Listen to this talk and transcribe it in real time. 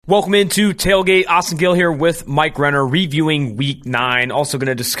Welcome into Tailgate. Austin Gayle here with Mike Renner, reviewing Week 9. Also going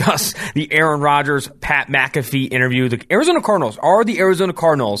to discuss the Aaron Rodgers-Pat McAfee interview. The Arizona Cardinals. Are the Arizona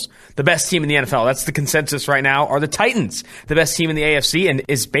Cardinals the best team in the NFL? That's the consensus right now. Are the Titans the best team in the AFC? And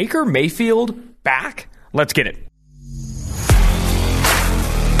is Baker Mayfield back? Let's get it.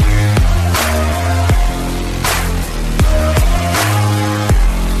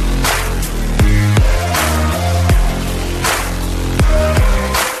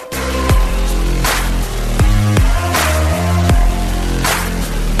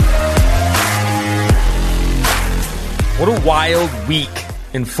 What a wild week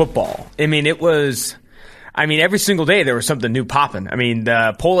in football. Every single day there was something new popping.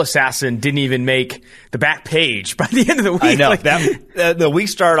 The poll assassin didn't even make the back page by the end of the week. I know. The week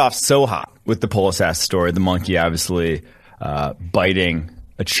started off so hot with the poll assassin story, the monkey obviously biting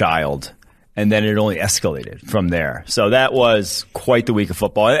a child, and then it only escalated from there. So that was quite the week of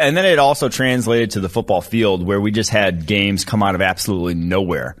football. And then it also translated to the football field, where we just had games come out of absolutely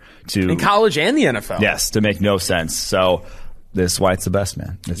nowhere. In college and the NFL. Yes, to make no sense. So this is why it's the best,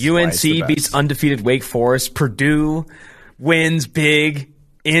 man. UNC beats undefeated Wake Forest. Purdue wins big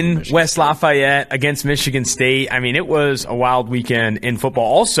in West Lafayette against Michigan State. It was a wild weekend in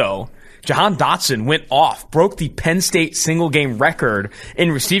football. Also, Jahan Dotson went off, broke the Penn State single-game record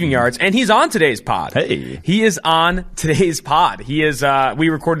in receiving yards, and he's on today's pod. Hey. He is on today's pod. He is. We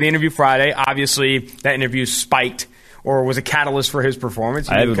recorded the interview Friday. Obviously, that interview spiked or was a catalyst for his performance.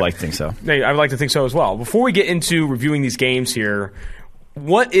 I would like to think so. I would like to think so as well. Before we get into reviewing these games here,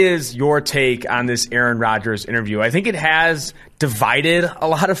 what is your take on this Aaron Rodgers interview? I think it has divided a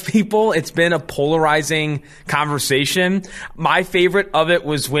lot of people. It's been a polarizing conversation. My favorite of it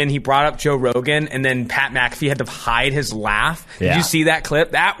was when he brought up Joe Rogan and then Pat McAfee had to hide his laugh. Yeah. Did you see that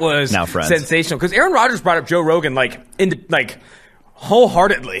clip? That was sensational. Because Aaron Rodgers brought up Joe Rogan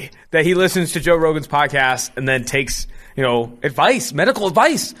wholeheartedly, that he listens to Joe Rogan's podcast and then takes medical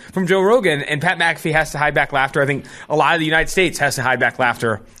advice from Joe Rogan, and Pat McAfee has to hide back laughter. I think a lot of the United States has to hide back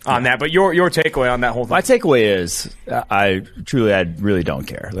laughter on that. But your takeaway on that whole thing? My takeaway is I really don't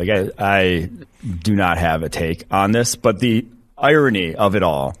care. I do not have a take on this, but the irony of it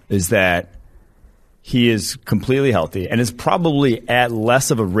all is that he is completely healthy and is probably at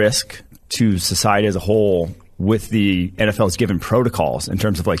less of a risk to society as a whole with the NFL's given protocols in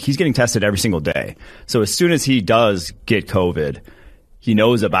terms of he's getting tested every single day. So as soon as he does get COVID, he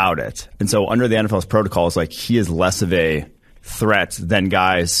knows about it. And so under the NFL's protocols, he is less of a threat than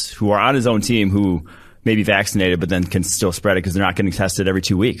guys who are on his own team who may be vaccinated but then can still spread it because they're not getting tested every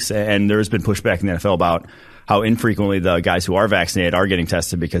 2 weeks. And there's been pushback in the NFL about how infrequently the guys who are vaccinated are getting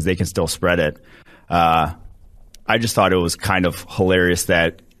tested because they can still spread it. I just thought it was kind of hilarious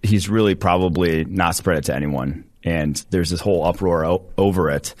that he's really probably not spread it to anyone, and there's this whole uproar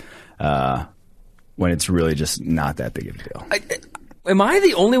over it when it's really just not that big of a deal. Am I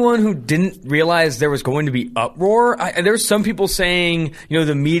the only one who didn't realize there was going to be uproar? There's some people saying,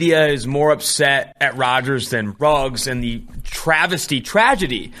 the media is more upset at Rodgers than Ruggs and the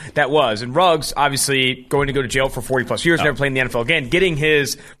tragedy that was. And Ruggs, obviously, going to go to jail for 40-plus years, never playing the NFL again, getting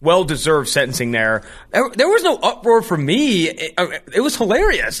his well-deserved sentencing there. There was no uproar from me. It was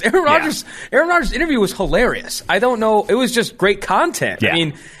hilarious. Aaron Rodgers' interview was hilarious. I don't know. It was just great content.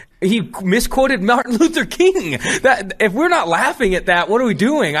 Yeah. He misquoted Martin Luther King. That if we're not laughing at that, what are we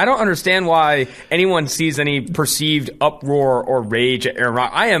doing? I don't understand why anyone sees any perceived uproar or rage at Aaron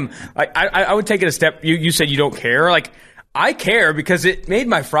Rodgers. I would take it a step. You said you don't care. I care because it made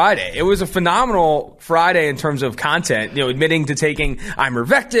my Friday. It was a phenomenal Friday in terms of content, admitting to taking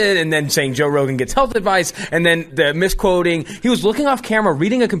Ivermectin and then saying Joe Rogan gets health advice and then the misquoting. He was looking off camera,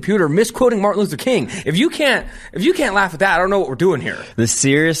 reading a computer, misquoting Martin Luther King. If you can't laugh at that, I don't know what we're doing here. The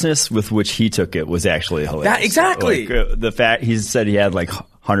seriousness with which he took it was actually hilarious. Exactly. The fact he said he had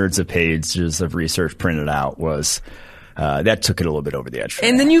hundreds of pages of research printed out was that took it a little bit over the edge.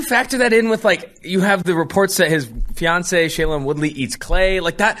 And then you factor that in with, you have the reports that his fiancée, Shailene Woodley, eats clay.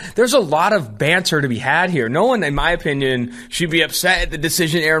 There's a lot of banter to be had here. No one, in my opinion, should be upset at the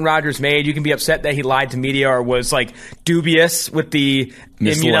decision Aaron Rodgers made. You can be upset that he lied to media or was, dubious with the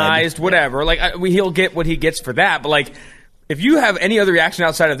immunized, whatever. He'll get what he gets for that. But, if you have any other reaction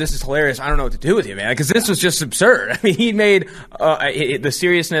outside of this is hilarious, I don't know what to do with you, man, because this was just absurd. He made the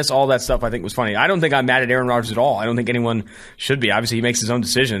seriousness, all that stuff, I think, was funny. I don't think I'm mad at Aaron Rodgers at all. I don't think anyone should be. Obviously, he makes his own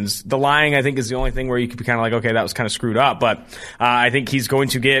decisions. The lying, I think, is the only thing where you could be kind of okay, that was kind of screwed up. But I think he's going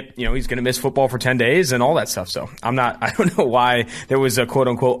to get, he's going to miss football for 10 days and all that stuff. So I don't know why there was a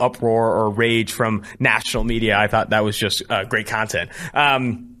quote-unquote uproar or rage from national media. I thought that was just great content.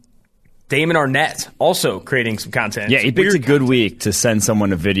 Damon Arnette also creating some content. Yeah, he picked a good week to send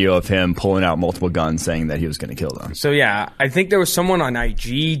someone a video of him pulling out multiple guns saying that he was going to kill them. So, yeah, I think there was someone on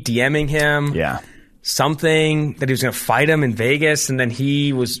IG DMing him. Yeah. Something that he was going to fight him in Vegas, and then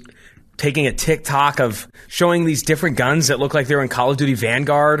he was taking a TikTok of showing these different guns that look like they were in Call of Duty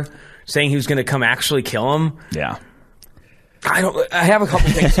Vanguard, saying he was going to come actually kill him. Yeah. I have a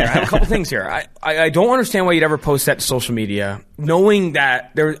couple things here. I don't understand why you'd ever post that to social media, knowing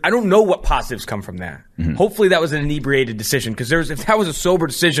that I don't know what positives come from that. Mm-hmm. Hopefully that was an inebriated decision, because if that was a sober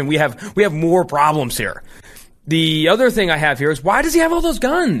decision, we have more problems here. The other thing I have here is, why does he have all those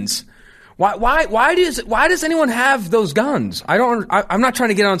guns? Why does anyone have those guns? I'm not trying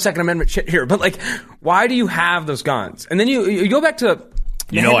to get on Second Amendment shit here, but like, why do you have those guns? And then you go back to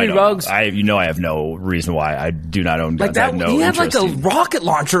Henry Ruggs. I have no reason why I do not own guns. Like that, I have no he had like a in... rocket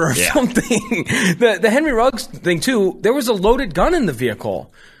launcher or something. The Henry Ruggs thing too. There was a loaded gun in the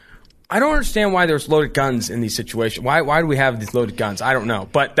vehicle. I don't understand why there's loaded guns in these situations. Why do we have these loaded guns? I don't know.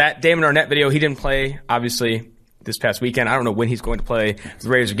 But that Damon Arnette video, he didn't play, obviously, this past weekend. I don't know when he's going to play the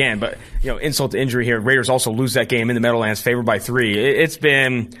Raiders again, but insult to injury here. Raiders also lose that game in the Meadowlands, favored by 3. It's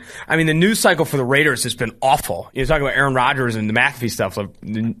been, the news cycle for the Raiders has been awful. You're talking about Aaron Rodgers and the McAfee stuff.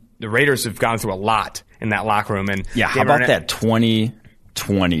 The Raiders have gone through a lot in that locker room. And yeah, how about that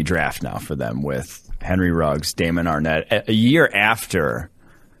 2020 draft now for them with Henry Ruggs, Damon Arnette, a year after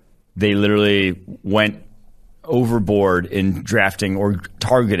they literally went overboard in drafting or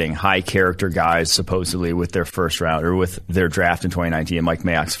targeting high character guys supposedly with their first round or with their draft in 2019 and Mike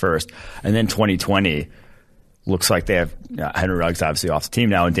Mayock's first. And then 2020 looks like they have Henry Ruggs obviously off the team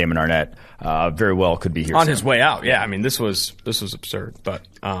now, and Damon Arnette very well could be here on soon. His way out. Yeah, this was absurd. But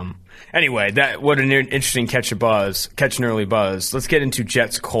anyway, what an interesting catch an early buzz. Let's get into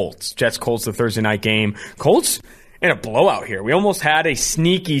Jets-Colts. Jets-Colts, the Thursday night game. Colts in a blowout here. We almost had a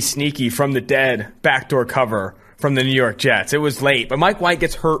sneaky from the dead backdoor cover from the New York Jets. It was late, but Mike White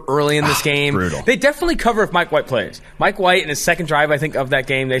gets hurt early in this game. Brutal. They definitely cover if Mike White plays. Mike White in his second drive, I think, of that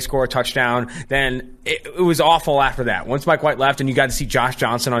game, they score a touchdown. Then it was awful after that. Once Mike White left and you got to see Josh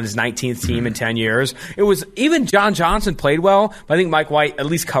Johnson on his 19th team in 10 years, it was even John Johnson played well, but I think Mike White at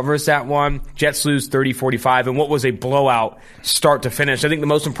least covers that one. Jets lose 30-45 in what was a blowout start to finish. I think the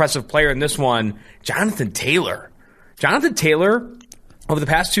most impressive player in this one, Jonathan Taylor. Jonathan Taylor, over the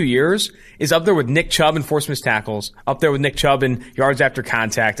past 2 years, is up there with Nick Chubb in forced missed tackles, up there with Nick Chubb in yards after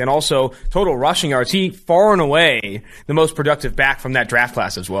contact, and also total rushing yards. He far and away the most productive back from that draft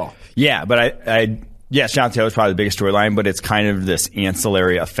class as well. Yeah, but yes, Jonathan Taylor is probably the biggest storyline, but it's kind of this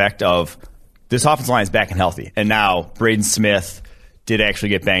ancillary effect of this offensive line is back and healthy. And now Braden Smith did actually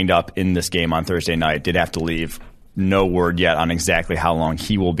get banged up in this game on Thursday night, did have to leave. No word yet on exactly how long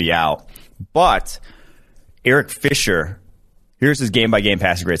he will be out. But Eric Fisher, here's his game-by-game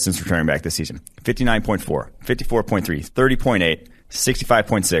passing grade since returning back this season. 59.4, 54.3, 30.8,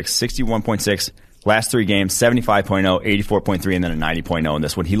 65.6, 61.6, last 3 games, 75.0, 84.3, and then a 90.0 in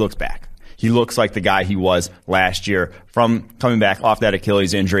this one. He looks back. He looks like the guy he was last year from coming back off that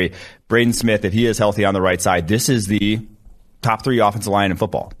Achilles injury. Braden Smith, if he is healthy on the right side, this is the top 3 offensive line in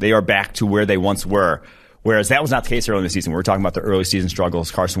football. They are back to where they once were, whereas that was not the case early in the season. We were talking about the early season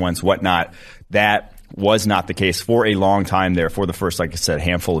struggles, Carson Wentz, whatnot. That was not the case for a long time there for the first, like I said,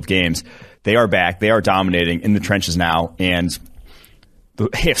 handful of games. They are back. They are dominating in the trenches now, and the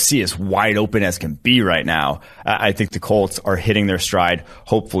AFC is wide open as can be right now. I think the Colts are hitting their stride.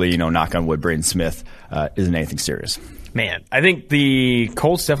 Hopefully, knock on wood, Braden Smith isn't anything serious. Man, I think the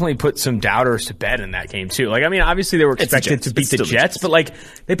Colts definitely put some doubters to bed in that game, too. Obviously they were expected to beat the Jets, but,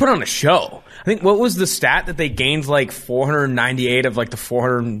 they put on a show. I think, what was the stat that they gained, 498 of, the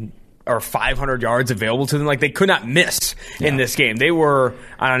 400 or 500 yards available to them? They could not miss in this game. They were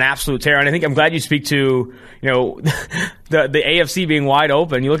on an absolute tear, and I think I'm glad you speak to, the AFC being wide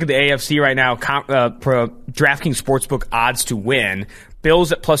open. You look at the AFC right now, DraftKings Sportsbook odds to win.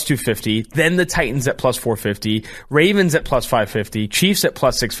 Bills at plus 250, then the Titans at plus 450, Ravens at plus 550, Chiefs at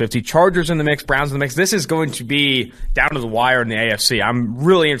plus 650, Chargers in the mix, Browns in the mix. This is going to be down to the wire in the AFC. I'm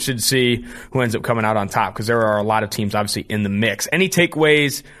really interested to see who ends up coming out on top, because there are a lot of teams obviously in the mix. Any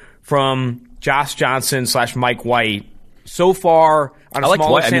takeaways from Josh Johnson / Mike White so far on a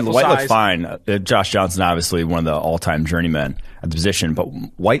smaller sample size? White looked fine. Josh Johnson, obviously one of the all-time journeymen at the position, but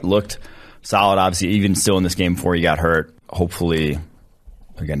White looked solid, obviously, even still in this game before he got hurt. Hopefully,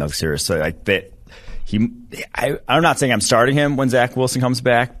 again, nothing serious. So I'm not saying I'm starting him when Zach Wilson comes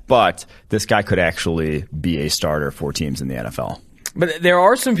back, but this guy could actually be a starter for teams in the NFL. But there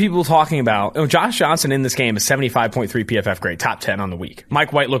are some people talking about Josh Johnson in this game is 75.3 PFF grade, top 10 on the week.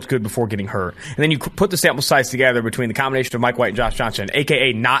 Mike White looked good before getting hurt. And then you put the sample size together between the combination of Mike White and Josh Johnson,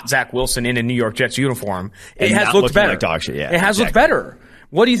 a.k.a. not Zach Wilson in a New York Jets uniform. It has looked better. Like dog shit, yeah, it has looked better.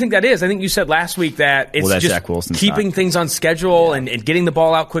 What do you think that is? I think you said last week that it's just keeping things on schedule and getting the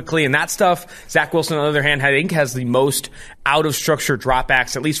ball out quickly and that stuff. Zach Wilson, on the other hand, I think has the most out-of-structure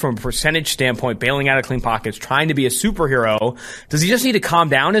dropbacks, at least from a percentage standpoint, bailing out of clean pockets, trying to be a superhero. Does he just need to calm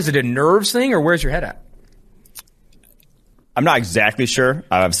down? Is it a nerves thing, or where's your head at? I'm not exactly sure.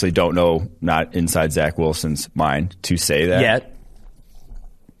 I obviously don't know, not inside Zach Wilson's mind to say that. Yet.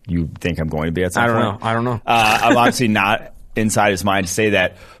 You think I'm going to be at some point? I don't know. I'm obviously not inside his mind to say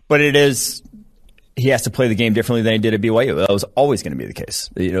that, but it is. He has to play the game differently than he did at BYU. That was always going to be the case.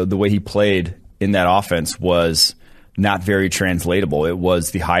 The way he played in that offense was not very translatable. It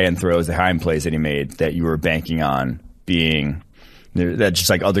was the high end throws, the high end plays that he made that you were banking on being that just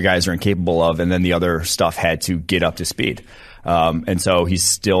like other guys are incapable of, and then the other stuff had to get up to speed. And so he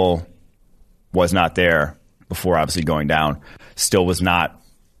still was not there before obviously going down. Still was not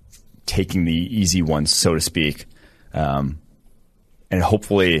taking the easy ones, so to speak. And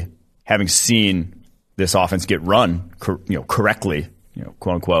hopefully, having seen this offense get run, correctly,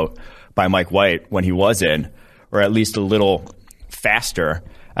 quote unquote, by Mike White when he was in, or at least a little faster,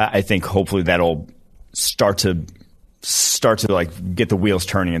 I think hopefully that'll start to like get the wheels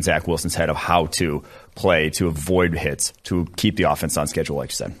turning in Zach Wilson's head of how to play to avoid hits, to keep the offense on schedule, like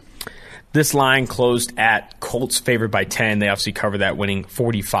you said. This line closed at Colts favored by 10. They obviously covered that, winning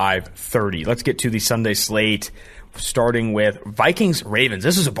 45-30. Let's get to the Sunday slate, starting with Vikings-Ravens.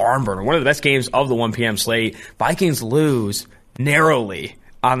 This is a barn burner, one of the best games of the 1 p.m. slate. Vikings lose narrowly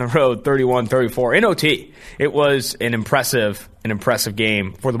on the road, 31-34 in OT. It was an impressive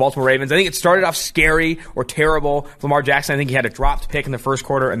game for the Baltimore Ravens. I think it started off scary or terrible for Lamar Jackson. I think he had a dropped pick in the first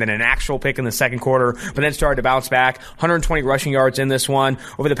quarter and then an actual pick in the second quarter, but then started to bounce back. 120 rushing yards in this one.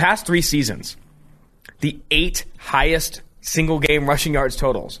 Over the past 3 seasons, the 8 highest single-game rushing yards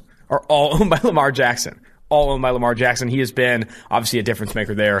totals are all owned by Lamar Jackson. All owned by Lamar Jackson. He has been obviously a difference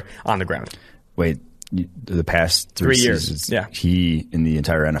maker there on the ground. Wait, the past 3 years, seasons, yeah. He in the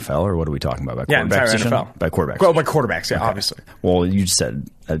entire NFL, or what are we talking about? By entire position? NFL. By quarterbacks. Well, by quarterbacks, yeah, okay. Obviously. Well, you just said,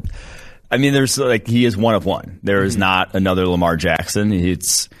 I mean, there's he is one of one. There is not another Lamar Jackson.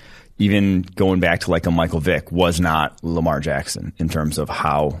 It's even going back to like a Michael Vick was not Lamar Jackson in terms of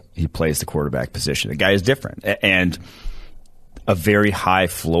how he plays the quarterback position. The guy is different and a very high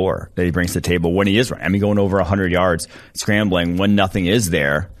floor that he brings to the table when he is running. I mean, going over 100 yards, scrambling when nothing is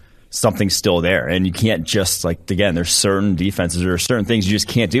there. Something's still there. And you can't just, again, there's certain defenses or certain things you just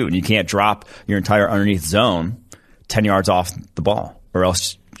can't do. And you can't drop your entire underneath zone 10 yards off the ball, or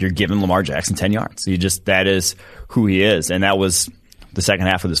else you're giving Lamar Jackson 10 yards. That is who he is. And that was the second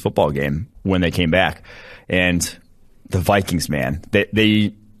half of this football game when they came back. And the Vikings, man,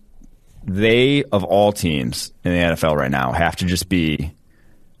 they of all teams in the NFL right now have to just be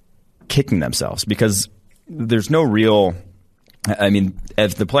kicking themselves, because there's no real. I mean,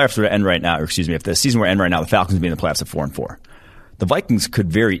 if the playoffs were to end right now, or excuse me, if the season were to end right now, the Falcons would be in the playoffs at 4-4. The Vikings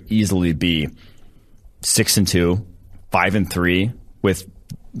could very easily be 6-2, 5-3, with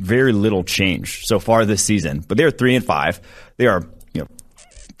very little change so far this season. But they're 3-5. They are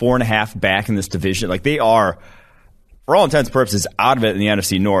 4.5 back in this division. Like, they are, for all intents and purposes, out of it in the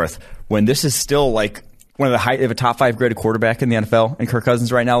NFC North. When this is still one of they have a top 5 graded quarterback in the NFL, and Kirk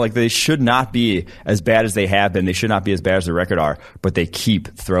Cousins right now, they should not be as bad as they have been. They should not be as bad as their record are, but they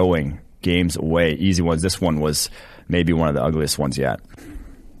keep throwing games away, easy ones. This one was maybe one of the ugliest ones yet.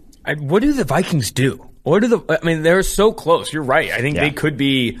 What do the Vikings do? They're so close. You're right. I think they could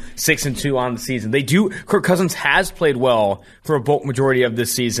be 6-2 on the season. They do. Kirk Cousins has played well for a bulk majority of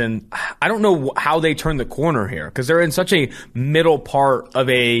this season. I don't know how they turn the corner here, because they're in such a middle part of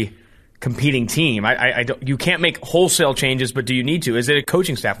a competing team. You can't make wholesale changes, but do you need to? Is it a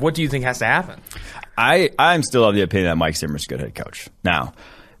coaching staff? What do you think has to happen? I'm still of the opinion that Mike Zimmer's a good head coach. Now,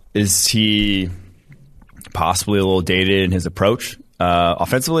 is he possibly a little dated in his approach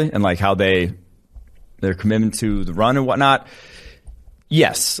offensively and how their commitment to the run and whatnot?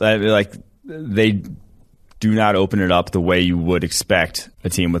 Yes. They do not open it up the way you would expect a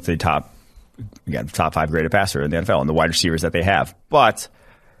team with a top 5 graded passer in the NFL and the wide receivers that they have. But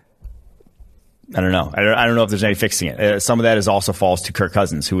I don't know. I don't know if there's any fixing it. Some of that is also falls to Kirk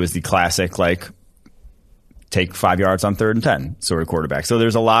Cousins, who is the classic, take 5 yards on 3rd and 10 sort of quarterback. So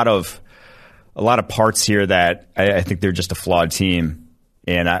there's a lot of parts here that I think they're just a flawed team.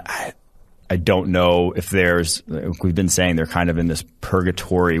 And I don't know if we've been saying they're kind of in this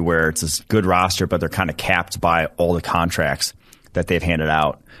purgatory where it's this good roster, but they're kind of capped by all the contracts that they've handed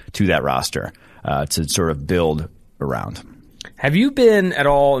out to that roster to sort of build around. Have you been at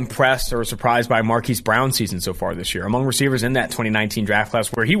all impressed or surprised by Marquise Brown's season so far this year? Among receivers in that 2019 draft class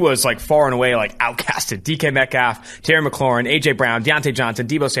where he was like far and away like outcasted. DK Metcalf, Terry McLaurin, A.J. Brown, Deontay Johnson,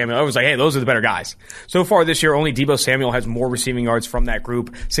 Deebo Samuel. I was like, hey, those are the better guys. So far this year, only Deebo Samuel has more receiving yards from that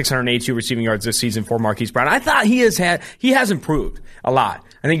group. 682 receiving yards this season for Marquise Brown. I thought he has improved a lot.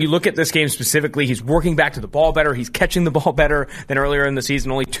 I think you look at this game specifically, he's working back to the ball better. He's catching the ball better than earlier in the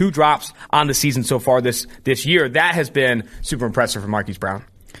season. Only 2 drops on the season so far this year. That has been super impressive for Marquise Brown.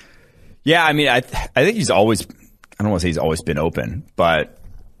 Yeah, I mean, I think he's always, I don't want to say he's always been open, but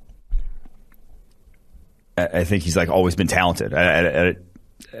I think he's like always been talented. I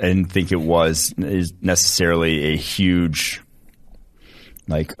didn't think it was necessarily a huge,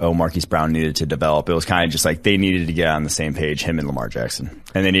 like, oh, Marquise Brown needed to develop. It was kind of just like they needed to get on the same page, him and Lamar Jackson.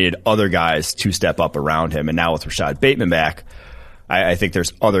 And they needed other guys to step up around him. And now with Rashad Bateman back, I think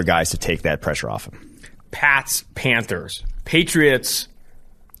there's other guys to take that pressure off him. Pats, Panthers. Patriots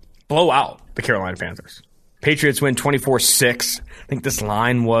blow out the Carolina Panthers. Patriots win 24-6. I think this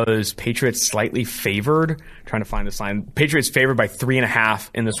line was Patriots slightly favored. Trying to find this line. Patriots favored by 3.5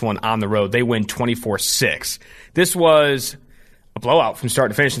 in this one on the road. They win 24-6. This was a blowout from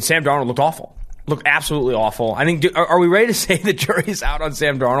start to finish, and Sam Darnold looked awful. Looked absolutely awful. I think. Are we ready to say the jury's out on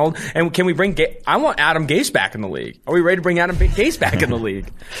Sam Darnold? And can we bring? I want Adam Gase back in the league. Are we ready to bring Adam Gase back in the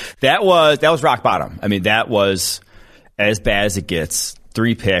league? That was rock bottom. I mean, that was as bad as it gets.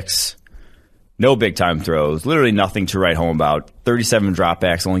 3 picks, no big time throws, literally nothing to write home about. 37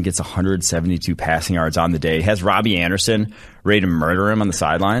 dropbacks, only gets 172 passing yards on the day. Has Robbie Anderson ready to murder him on the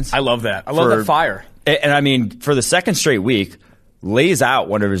sidelines. I love that. I love that fire. And I mean, for the second straight week, lays out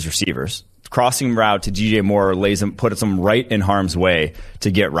one of his receivers. Crossing route to DJ Moore, puts him right in harm's way to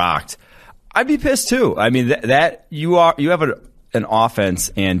get rocked. I'd be pissed too. I mean, that you have an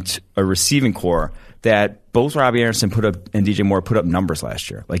offense and a receiving core that both Robbie Anderson and DJ Moore put up numbers last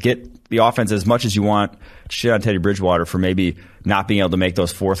year. Like, get the offense as much as you want to shit on Teddy Bridgewater for maybe not being able to make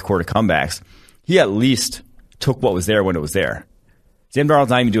those fourth quarter comebacks. He at least took what was there when it was there. Sam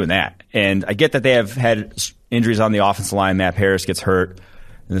Darnold's not even doing that. And I get that they have had injuries on the offensive line. Matt Harris gets hurt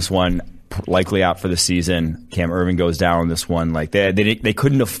in this one, likely out for the season. Cam Irvin goes down in this one. Like, they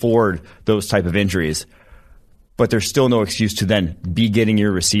couldn't afford those type of injuries. But there's still no excuse to then be getting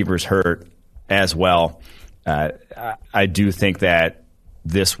your receivers hurt as well. I do think that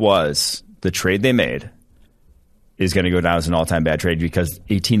this was the trade they made is going to go down as an all-time bad trade because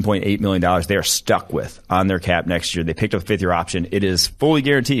 $18.8 million they are stuck with on their cap next year. They picked up a 5th-year option. It is fully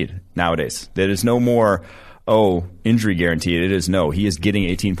guaranteed nowadays. There is no more, injury guaranteed. It is no. He is getting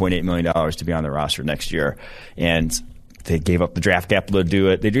 $18.8 million to be on the roster next year. And they gave up the draft capital to do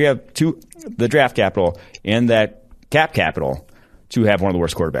it. They do have the draft capital and that cap capital to have one of the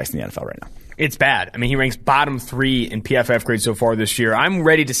worst quarterbacks in the NFL right now. It's bad. I mean, he ranks bottom 3 in PFF grades so far this year. I'm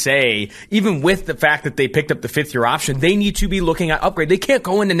ready to say, even with the fact that they picked up the 5th-year option, they need to be looking at upgrade. They can't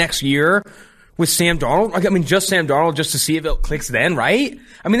go into next year with Sam Darnold. I mean, just Sam Darnold just to see if it clicks then, right?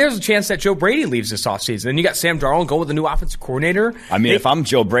 I mean, there's a chance that Joe Brady leaves this offseason. Then you got Sam Darnold go with the new offensive coordinator. I mean, if I'm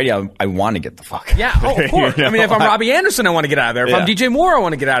Joe Brady, I want to get the fuck out. Yeah, of course. I mean, if I'm Robbie Anderson, I want to get out of there. If I'm DJ Moore, I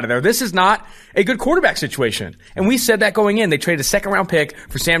want to get out of there. This is not a good quarterback situation. And we said that going in. They traded a 2nd-round pick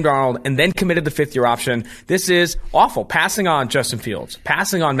for Sam Darnold and then committed the 5th-year option. This is awful. Passing on Justin Fields.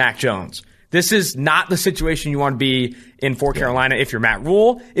 Passing on Mac Jones. This is not the situation you want to be in for Carolina if you're Matt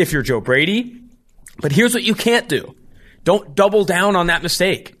Rule, if you're Joe Brady. But here's what you can't do. Don't double down on that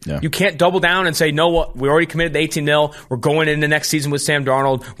mistake. Yeah. You can't double down and say, no, what? We already committed the 18 mil. We're going into next season with Sam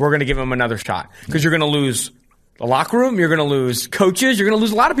Darnold. We're going to give him another shot. Because you're going to lose the locker room. You're going to lose coaches. You're going to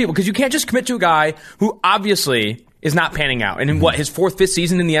lose a lot of people because you can't just commit to a guy who obviously is not panning out. And in his 4th, 5th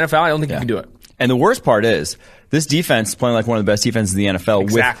season in the NFL, I don't think you can do it. And the worst part is this defense is playing like one of the best defenses in the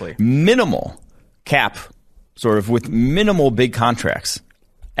NFL with minimal cap, sort of with minimal big contracts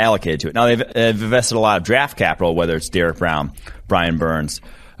allocated to it. Now, they've invested a lot of draft capital, whether it's Derek Brown, Brian Burns,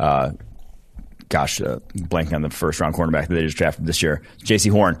 blanking on the first-round cornerback that they just drafted this year, J.C.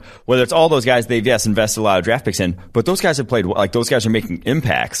 Horn. Whether it's all those guys, they've, invested a lot of draft picks in, but those guys have played, like, those guys are making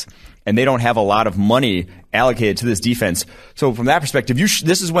impacts, and they don't have a lot of money allocated to this defense. So from that perspective,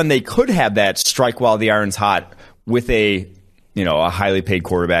 this is when they could have that strike while the iron's hot with a highly paid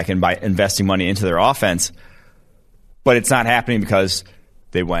quarterback and by investing money into their offense, but it's not happening because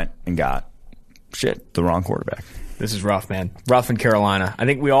they went and got the wrong quarterback. This is rough, man. Rough in Carolina. I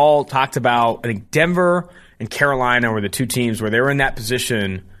think we all talked about, Denver and Carolina were the 2 teams where they were in that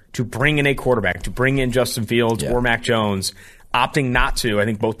position to bring in a quarterback, to bring in Justin Fields or Mac Jones. opting not to. I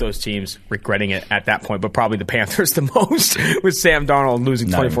think both those teams regretting it at that point, but probably the Panthers the most with Sam Darnold losing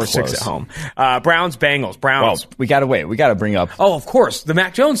 24-6 at home. Browns-Bengals. Browns. Well, we got to wait. We got to bring up. Oh, of course. The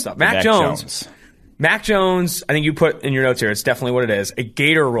Mac Jones stuff. Mac Jones. Mac Jones, I think you put in your notes here, it's definitely what it is, a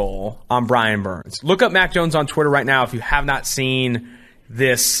gator roll on Brian Burns. Look up Mac Jones on Twitter right now if you have not seen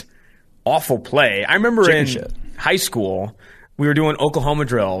this awful play. I remember high school, we were doing Oklahoma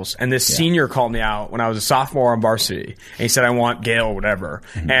drills, and this senior called me out when I was a sophomore on varsity, and he said, I want Gayle or whatever.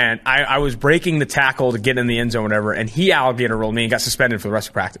 Mm-hmm. And I was breaking the tackle to get in the end zone or whatever, and he alligator rolled me and got suspended for the rest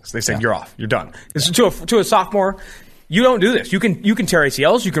of practice. They said, you're off. You're done. This is to a sophomore. You don't do this. You can tear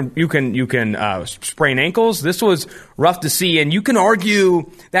ACLs. You can sprain ankles. This was rough to see, and you can argue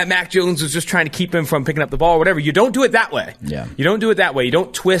that Mac Jones was just trying to keep him from picking up the ball or whatever. You don't do it that way. Yeah. You don't do it that way. You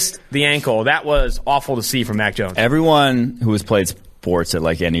don't twist the ankle. That was awful to see from Mac Jones. Everyone who has played sports at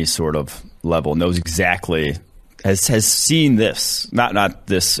like any sort of level knows exactly, has seen this. Not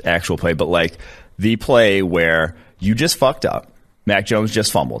this actual play, but like the play where you just fucked up. Mac Jones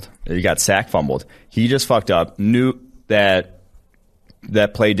just fumbled. He got sacked, fumbled. He just fucked up. Knew that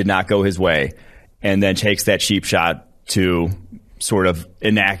play did not go his way, and then takes that cheap shot to sort of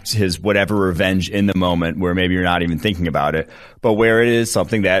enact his whatever revenge in the moment where maybe you're not even thinking about it, but where it is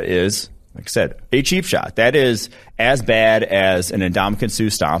something that is, like I said, a cheap shot. That is as bad as an Ndamukong Suh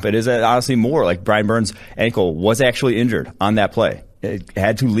stomp. It is honestly more like Brian Burns' ankle was actually injured on that play. It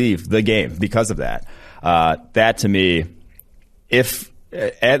had to leave the game because of that. That to me, if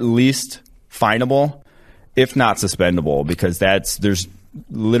at least finable, if not suspendable, because there's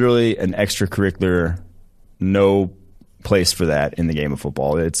literally an extracurricular, no place for that in the game of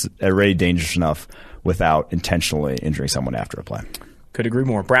football. It's already dangerous enough without intentionally injuring someone after a play. Could agree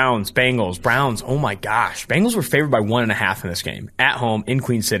more. Browns, Bengals. Browns, oh my gosh. Bengals were favored by 1.5 in this game. At home in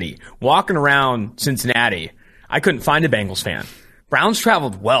Queen City. Walking around Cincinnati, I couldn't find a Bengals fan. Browns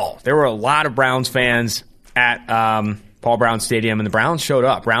traveled well. There were a lot of Browns fans at Paul Brown Stadium, and the Browns showed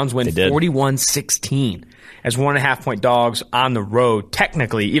up. Browns win 41-16 as 1.5-point dogs on the road,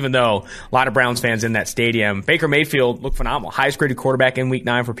 technically, even though a lot of Browns fans in that stadium. Baker Mayfield looked phenomenal. Highest graded quarterback in Week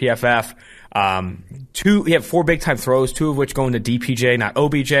 9 for PFF. He had 4 big-time throws, 2 of which going to DPJ, not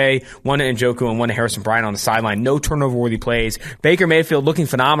OBJ, 1 to Njoku and 1 to Harrison Bryant on the sideline. No turnover-worthy plays. Baker Mayfield looking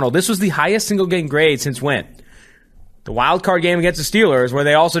phenomenal. This was the highest single-game grade since when? The wild card game against the Steelers, where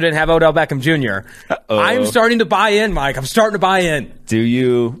they also didn't have Odell Beckham Jr. I'm starting to buy in, Mike. I'm starting to buy in. Do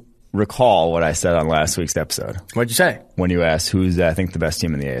you recall what I said on last week's episode? What'd you say? When you asked who's I think the best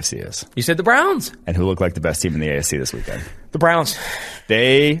team in the AFC is. You said the Browns. And who looked like the best team in the AFC this weekend? The Browns.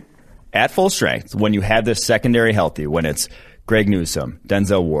 They, at full strength, when you have this secondary healthy, when it's Greg Newsome,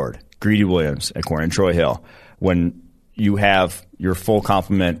 Denzel Ward, Greedy Williams at corner, and Troy Hill, when you have your full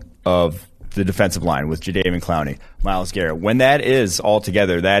complement of the defensive line with Jadeveon Clowney, Myles Garrett. When that is all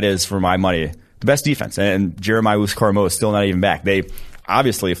together, that is, for my money, the best defense. And Jeremiah Owusu-Koramoah is still not even back. They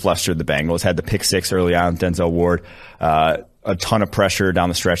obviously flustered the Bengals, had the pick 6 early on, Denzel Ward, a ton of pressure down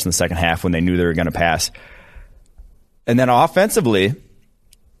the stretch in the second half when they knew they were going to pass. And then offensively,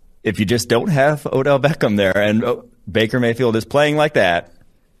 if you just don't have Odell Beckham there and Baker Mayfield is playing like that,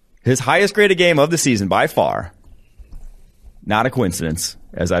 his highest graded game of the season by far, not a coincidence,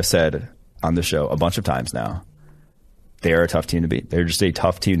 as I've said on the show a bunch of times now. They're a tough team to beat. They're just a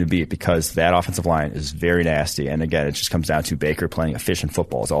tough team to beat because that offensive line is very nasty. And again, it just comes down to Baker playing efficient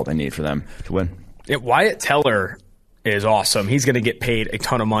football is all they need for them to win. Yeah, Wyatt Teller is awesome. He's going to get paid a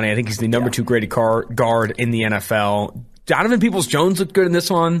ton of money. I think he's the number 2 graded guard in the NFL. Donovan Peoples-Jones looked good in this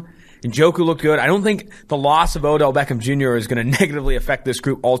one. Njoku looked good. I don't think the loss of Odell Beckham Jr. is going to negatively affect this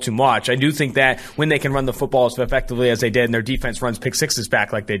group all too much. I do think that when they can run the football as effectively as they did and their defense runs pick 6s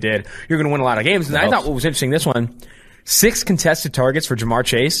back like they did, you're going to win a lot of games. And I thought what was interesting this one, 6 contested targets for Jamar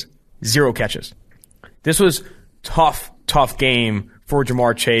Chase, 0 catches. This was tough game for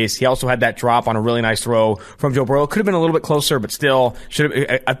Jamar Chase. He also had that drop on a really nice throw from Joe Burrow. Could have been a little bit closer, but still should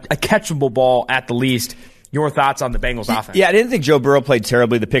have a catchable ball at the least. Your thoughts on the Bengals offense? Yeah, I didn't think Joe Burrow played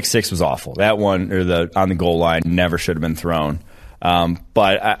terribly. The pick 6 was awful. That one, or on the goal line, never should have been thrown.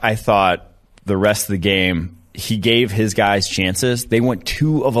 But I thought the rest of the game, he gave his guys chances. They went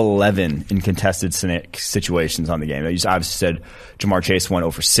 2 of 11 in contested situations on the game. You obviously said Jamar Chase went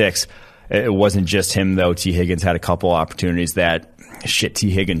 0 for 6. It wasn't just him, though. T. Higgins had a couple opportunities that, T.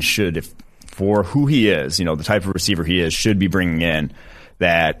 Higgins should, for who he is, the type of receiver he is, should be bringing in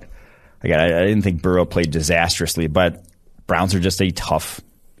that. Again, I didn't think Burrow played disastrously, but Browns are just a tough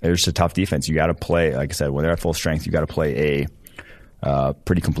defense. You got to play, like I said, when they're at full strength, you got to play a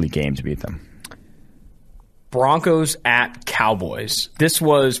pretty complete game to beat them. Broncos at Cowboys. This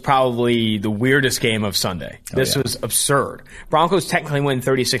was probably the weirdest game of Sunday. This was absurd. Broncos technically win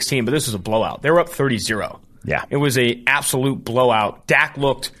 30-16, but this was a blowout. They were up 30-0. Yeah. It was a absolute blowout. Dak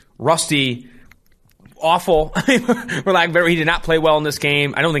looked rusty, awful. He did not play well in this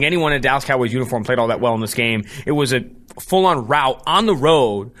game. I don't think anyone in a Dallas Cowboys uniform played all that well in this game. It was a full-on rout on the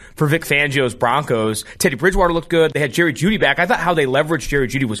road for Vic Fangio's Broncos. Teddy Bridgewater looked good. They had Jerry Jeudy back. I thought how they leveraged Jerry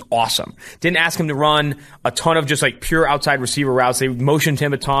Jeudy was awesome. Didn't ask him to run a ton of just like pure outside receiver routes. They motioned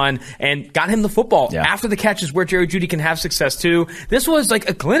him a ton and got him the football. Yeah. After the catch is where Jerry Jeudy can have success too. This was like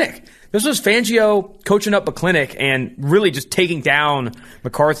a clinic. This was Fangio coaching up a clinic and really just taking down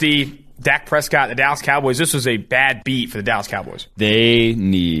McCarthy, Dak Prescott, the Dallas Cowboys. This was a bad beat for the Dallas Cowboys. They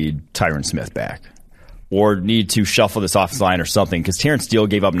need Tyron Smith back or need to shuffle this offensive line or something because Terrence Steele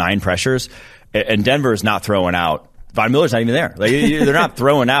gave up 9 pressures and Denver is not throwing out. Von Miller's not even there. Like, they're not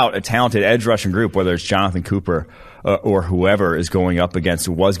throwing out a talented edge rushing group, whether it's Jonathan Cooper or whoever was going up against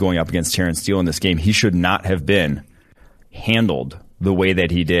Terrence Steele in this game. He should not have been handled the way that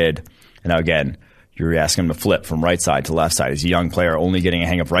he did. And now again, you're asking him to flip from right side to left side. He's a young player, only getting a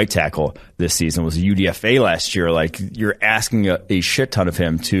hang of right tackle this season. Was a UDFA last year. Like, you're asking a shit ton of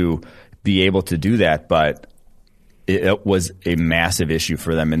him to be able to do that, but it was a massive issue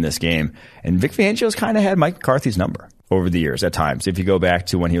for them in this game. And Vic Fangio's kind of had Mike McCarthy's number over the years at times. If you go back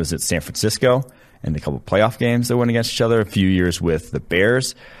to when he was at San Francisco and a couple of playoff games that went against each other, a few years with the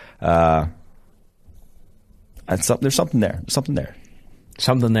Bears, there's something there. Something there.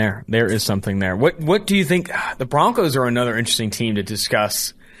 There is something there. What do you think? The Broncos are another interesting team to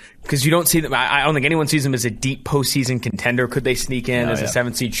discuss because you don't see them. I don't think anyone sees them as a deep postseason contender. Could they sneak in as a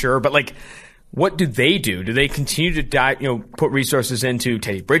 7th seed? Sure. But like, what do they do? Do they continue to put resources into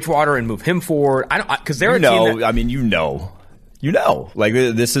Teddy Bridgewater and move him forward? I don't, because they're a team that, I mean, like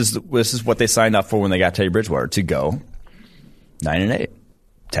this is what they signed up for when they got Teddy Bridgewater to go 9-8.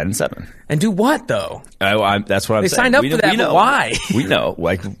 10-7. And do what, though? That's what I'm saying. They signed up for that, but why? We know.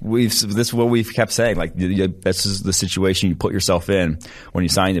 Like, this is what we've kept saying. Like, this is the situation you put yourself in when you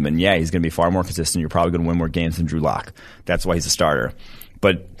signed him. And, yeah, he's going to be far more consistent. You're probably going to win more games than Drew Lock. That's why he's a starter.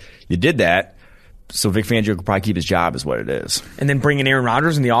 But you did that, so Vic Fangio could probably keep his job is what it is. And then bring in Aaron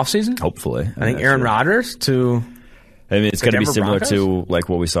Rodgers in the offseason? Hopefully. I think Aaron Rodgers to it's going to be similar to, like,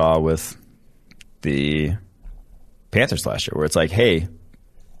 what we saw with the Panthers last year, where it's like, hey,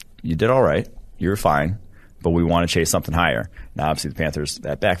 you did all right. You're fine. But we want to chase something higher. Now, obviously, the Panthers,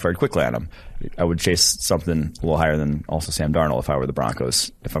 that backfired quickly on them. I would chase something a little higher than also Sam Darnold if I were the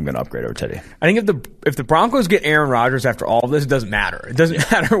Broncos, if I'm going to upgrade over Teddy. I think if the Broncos get Aaron Rodgers after all of this, it doesn't matter. It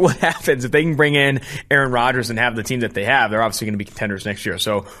doesn't matter what happens. If they can bring in Aaron Rodgers and have the team that they have, they're obviously going to be contenders next year.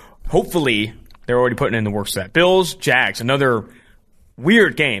 So hopefully they're already putting in the work for that. Bills, Jags, another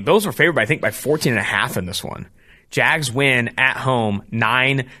weird game. Bills were favored by, I think, by 14.5 in this one. Jags win at home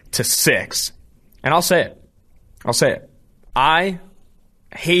 9-6. And I'll say it. I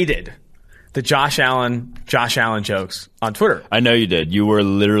hated the Josh Allen jokes on Twitter. I know you did. You were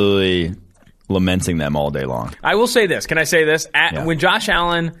literally lamenting them all day long. I will say this. Can I say this? When Josh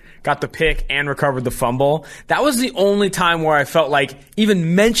Allen got the pick and recovered the fumble, that was the only time where I felt like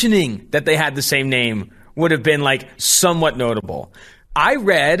even mentioning that they had the same name would have been like somewhat notable. I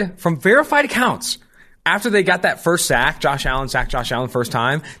read from verified accounts after they got that first sack, Josh Allen sacked Josh Allen first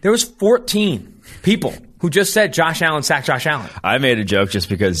time, there was 14 people who just said Josh Allen sacked Josh Allen. I made a joke just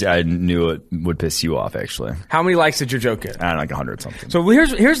because I knew it would piss you off, actually. How many likes did your joke get? I don't know, like 100 something. So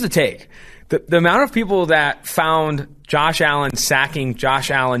here's the take. The amount of people that found Josh Allen sacking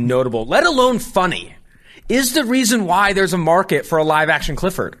Josh Allen notable, let alone funny, is the reason why there's a market for a live-action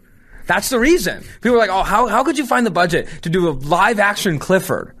Clifford. That's the reason. People are like, oh, how could you find the budget to do a live-action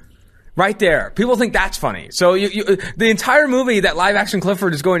Clifford? Right there. People think that's funny. So the entire movie that live action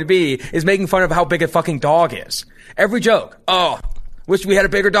Clifford is going to be is making fun of how big a fucking dog is. Every joke. Oh, wish we had a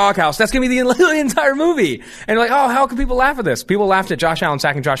bigger doghouse. That's going to be the entire movie. And you're like, oh, how can people laugh at this? People laughed at Josh Allen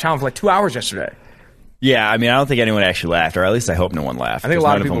sacking Josh Allen for like 2 hours yesterday. Yeah, I mean, I don't think anyone actually laughed, or at least I hope no one laughed. I think a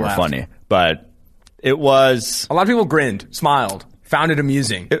lot of people laughed. Were funny. But it was... A lot of people grinned, smiled, found it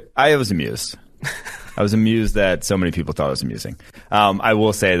amusing. I was amused. I was amused that so many people thought it was amusing. I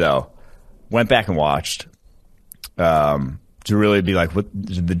will say, though, went back and watched to really be like, what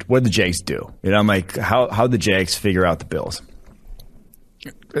did the Jags do? You know, I'm like, how the Jags figure out the Bills?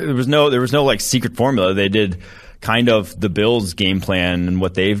 There was no like secret formula. They did kind of the Bills game plan and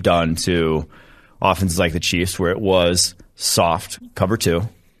what they've done to offenses like the Chiefs, where it was soft cover 2,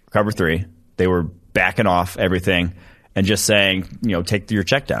 cover 3. They were backing off everything and just saying, take your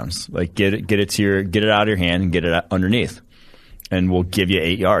checkdowns, like get it out of your hand and get it underneath. and we'll give you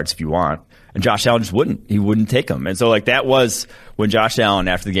 8 yards if you want. And Josh Allen just wouldn't. He wouldn't take them. And so, like, that was when Josh Allen,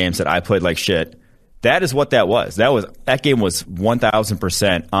 after the game, said, I played like shit. That is what that was. That game was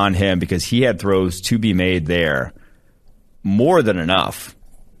 1,000% on him because he had throws to be made there more than enough.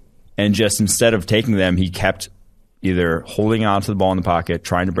 And just instead of taking them, he kept either holding on to the ball in the pocket,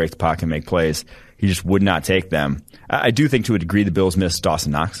 trying to break the pocket and make plays. He just would not take them. I do think to a degree the Bills missed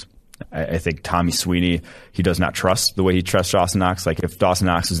Dawson Knox. I think Tommy Sweeney, he does not trust the way he trusts Dawson Knox. Like, if Dawson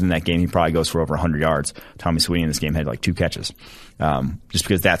Knox was in that game, he probably goes for over 100 yards. Tommy Sweeney in this game had like 2 catches. Just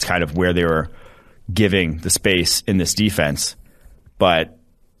because that's kind of where they were giving the space in this defense. But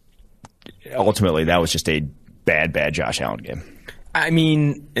ultimately, that was just a bad Josh Allen game. I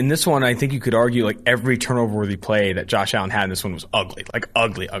mean, in this one, I think you could argue like every turnover-worthy play that Josh Allen had in this one was ugly. Like,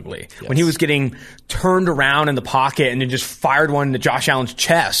 ugly. Yes. When he was getting turned around in the pocket and then just fired one into Josh Allen's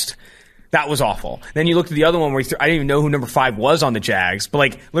chest, that was awful. Then you looked at the other one where I didn't even know who number 5 was on the Jags, but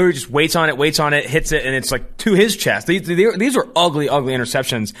like literally just waits on it, hits it, and it's like to his chest. These are ugly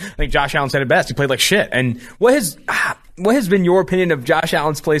interceptions. I think Josh Allen said it best. He played like shit. And what has been your opinion of Josh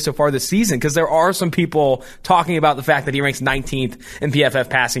Allen's play so far this season? Because there are some people talking about the fact that he ranks 19th in PFF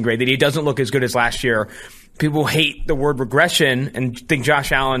passing grade, that he doesn't look as good as last year. People hate the word regression and think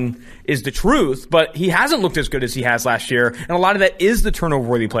Josh Allen is the truth, but he hasn't looked as good as he has last year. And a lot of that is the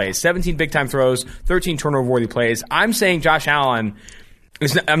turnover-worthy plays. 17 big-time throws, 13 turnover-worthy plays. I'm not saying Josh Allen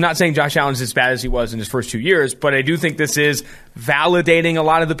is as bad as he was in his first 2 years, but I do think this is validating a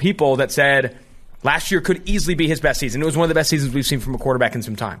lot of the people that said last year could easily be his best season. It was one of the best seasons we've seen from a quarterback in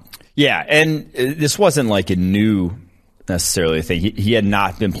some time. Yeah, and this wasn't like a new necessarily thing. He had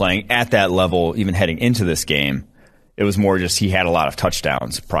not been playing at that level even heading into this game. It was more just he had a lot of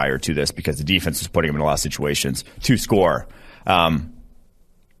touchdowns prior to this because the defense was putting him in a lot of situations to score. I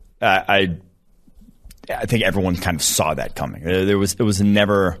think everyone kind of saw that coming. It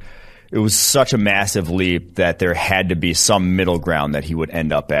was such a massive leap that there had to be some middle ground that he would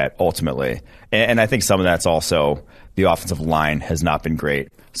end up at ultimately. And I think some of that's also the offensive line has not been great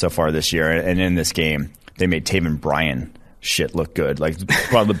so far this year. And in this game, they made Taven Bryan look good. Like,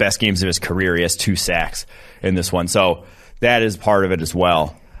 one of the best games of his career. He has 2 sacks in this one. So that is part of it as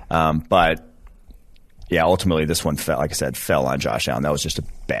well. But yeah, ultimately this one fell on Josh Allen. That was just a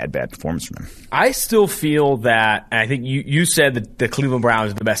bad performance from him. I still feel that, and I think you said that the Cleveland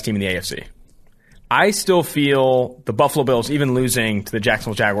Browns are the best team in the AFC. I still feel the Buffalo Bills, even losing to the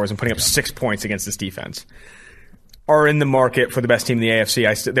Jacksonville Jaguars and putting up 6 points against this defense, are in the market for the best team in the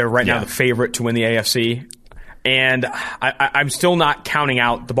AFC. They're right now the favorite to win the AFC. And I'm still not counting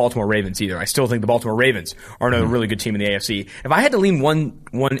out the Baltimore Ravens either. I still think the Baltimore Ravens are another really good team in the AFC. If I had to lean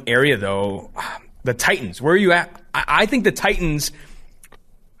one area, though, the Titans. Where are you at? I think the Titans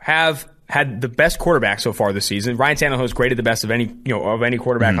have had the best quarterback so far this season. Ryan Tannehill is graded the best of any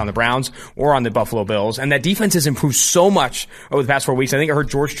quarterback on the Browns or on the Buffalo Bills. And that defense has improved so much over the past 4 weeks. I think I heard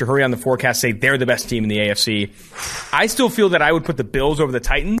George Chahuri on the forecast say they're the best team in the AFC. I still feel that I would put the Bills over the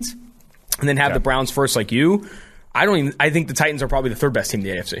Titans and then have the Browns first like you. I think the Titans are probably the 3rd best team in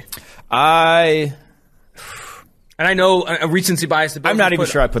the AFC. And I know a recency bias. I'm not even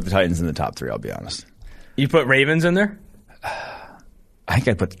sure I put the Titans in the top 3, I'll be honest. You put Ravens in there? I think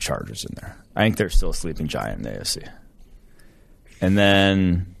I'd put the Chargers in there. I think they're still a sleeping giant in the AFC. And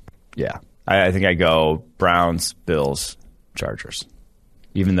then, I think I go Browns, Bills, Chargers.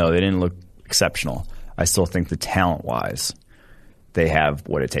 Even though they didn't look exceptional, I still think the talent-wise, they have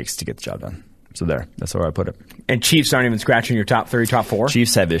what it takes to get the job done. So that's where I put it. And Chiefs aren't even scratching your top 3, top 4?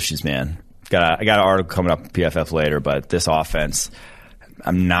 Chiefs have issues, man. I got an article coming up PFF later, but this offense,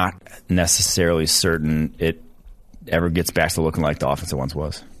 I'm not necessarily certain it ever gets back to looking like the offense it once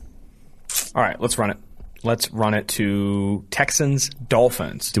was. All right, let's run it. Let's run it to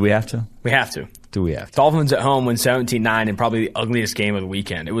Texans-Dolphins. Do we have to? We have to. Do we have to? Dolphins at home win 17-9 in probably the ugliest game of the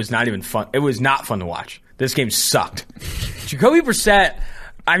weekend. It was not even fun. It was not fun to watch. This game sucked. Jacoby Brissett,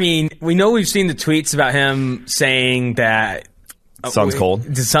 I mean, we know we've seen the tweets about him saying that sun's cold.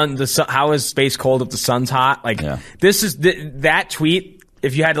 The sun. How is space cold if the sun's hot? This is that tweet.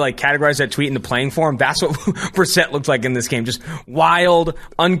 If you had to categorize that tweet into playing form, that's what Brissett looked like in this game. Just wild,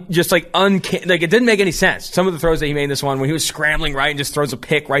 it didn't make any sense. Some of the throws that he made in this one, when he was scrambling right and just throws a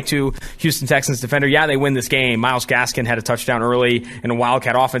pick right to Houston Texans defender. Yeah, they win this game. Myles Gaskin had a touchdown early in a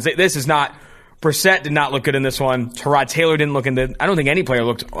Wildcat offense. This is not. Brissett did not look good in this one. Tyrod Taylor didn't look I don't think any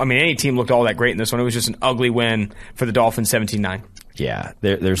team looked all that great in this one. It was just an ugly win for the Dolphins, 17-9. Yeah,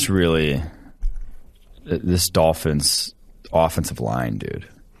 there's really this Dolphins offensive line, dude.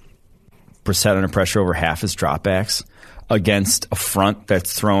 Brissett under pressure over half his dropbacks against a front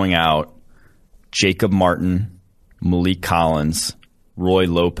that's throwing out Jacob Martin, Malik Collins, Roy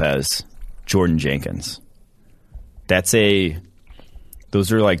Lopez, Jordan Jenkins. That's backups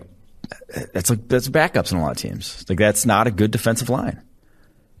in a lot of teams. Like, that's not a good defensive line.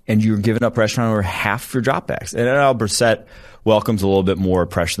 And you're giving up pressure on over half your dropbacks. And Al Brissett welcomes a little bit more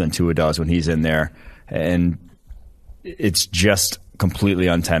pressure than Tua does when he's in there. And it's just completely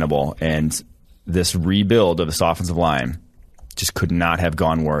untenable. And this rebuild of this offensive line just could not have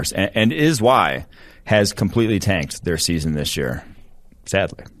gone worse. And is why has completely tanked their season this year,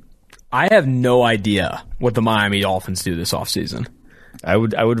 sadly. I have no idea what the Miami Dolphins do this offseason. I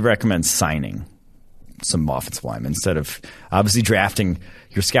would recommend signing some offensive linemen instead of obviously drafting.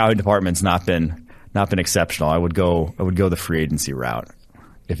 Your scouting department's not been exceptional. I would go the free agency route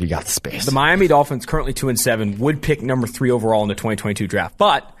if you got the space. The Miami Dolphins, currently 2-7, would pick number 3 overall in the 2022 draft,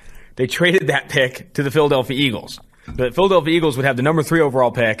 but they traded that pick to the Philadelphia Eagles. The Philadelphia Eagles would have the number 3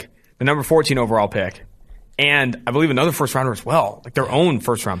 overall pick, the number 14 overall pick, and I believe another first rounder as well, like their own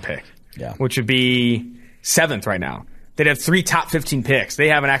first round pick, which would be 7th right now. They'd have 3 top 15 picks. They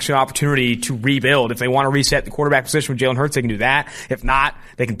have an actual opportunity to rebuild. If they want to reset the quarterback position with Jalen Hurts, they can do that. If not,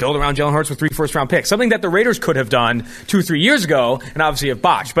 they can build around Jalen Hurts with 3 first-round picks, something that the Raiders could have done 2 or 3 years ago and obviously have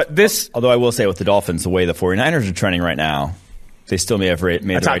botched. But this, although I will say with the Dolphins, the way the 49ers are trending right now, they still may have made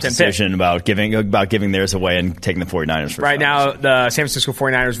the right decision about giving theirs away and taking the 49ers first. Right now, the San Francisco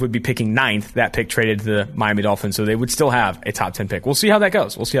 49ers would be picking 9th. That pick traded to the Miami Dolphins, so they would still have a top 10 pick. We'll see how that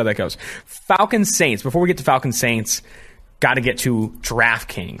goes. Falcons-Saints. Before we get to Falcons-Saints, got to get to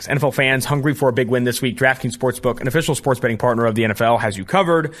DraftKings. NFL fans hungry for a big win this week. DraftKings Sportsbook, an official sports betting partner of the NFL, has you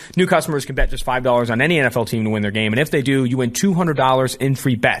covered. New customers can bet just $5 on any NFL team to win their game, and if they do, you win $200 in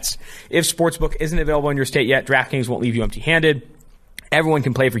free bets. If Sportsbook isn't available in your state yet, DraftKings won't leave you empty-handed. Everyone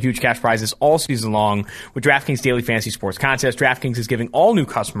can play for huge cash prizes all season long with DraftKings Daily Fantasy Sports Contest. DraftKings is giving all new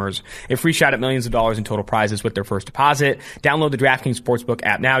customers a free shot at millions of dollars in total prizes with their first deposit. Download the DraftKings Sportsbook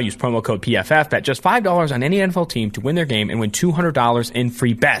app now. Use promo code PFF. Bet just $5 on any NFL team to win their game and win $200 in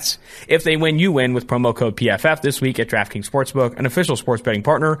free bets. If they win, you win with promo code PFF this week at DraftKings Sportsbook, an official sports betting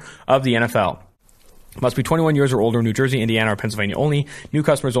partner of the NFL. Must be 21 years or older. New Jersey, Indiana, or Pennsylvania only. New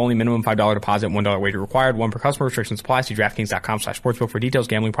customers only. Minimum $5 deposit. $1 wager required. 1 per customer. Restrictions apply. See DraftKings.com/sportsbook for details.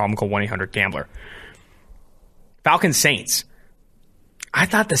 Gambling problem? Call 1-800-GAMBLER. Falcons-Saints. I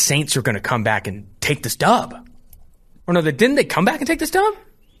thought the Saints were going to come back and take this dub. Or no, didn't they come back and take this dub?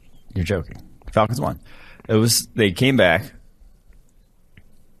 You're joking. Falcons won. They came back,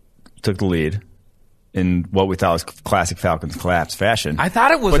 took the lead in what we thought was classic Falcons collapse fashion. I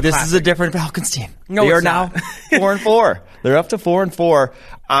thought it was, but this is a different Falcons team. No, they are now 4-4. They're up to 4-4.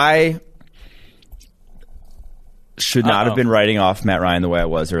 I should not have been writing off Matt Ryan the way I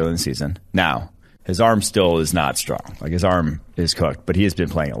was early in the season. Now, his arm still is not strong. Like, his arm is cooked, but he has been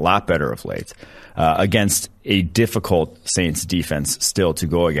playing a lot better of late against a difficult Saints defense still to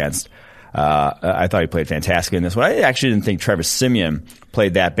go against. I thought he played fantastic in this one. I actually didn't think Trevor Siemian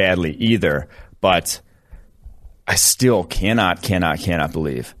played that badly either. But I still cannot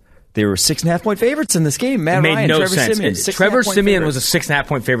believe they were 6.5-point favorites in this game. Matt Ryan, no Trevor sense. Siemian. Trevor Siemian was a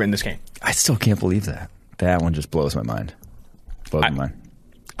 6.5-point favorite in this game. I still can't believe that. That one just blows my mind.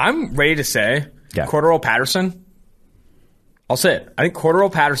 I'm ready to say Cordero Patterson. I'll say it. I think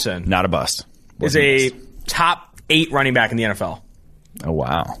Cordero Patterson, not a bust, is a top 8 running back in the NFL. Oh,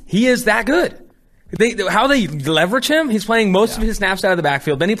 wow. He is that good. How they leverage him, he's playing most of his snaps out of the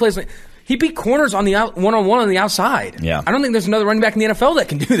backfield. Then he beat corners on the one-on-one on the outside. Yeah. I don't think there's another running back in the NFL that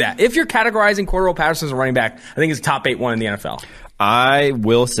can do that. If you're categorizing Cordero Patterson as a running back, I think he's top 8 one in the NFL. I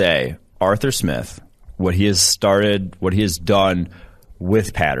will say Arthur Smith, what he has done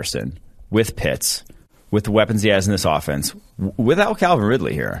with Patterson, with Pitts, with the weapons he has in this offense, without Calvin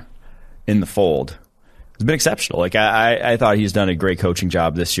Ridley here in the fold, it's been exceptional. Like, I thought he's done a great coaching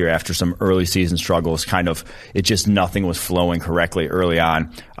job this year after some early season struggles. Nothing was flowing correctly early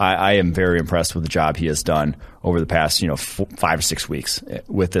on. I am very impressed with the job he has done over the past 5 or 6 weeks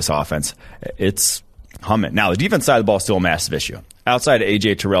with this offense. It's humming. Now, the defense side of the ball is still a massive issue. Outside of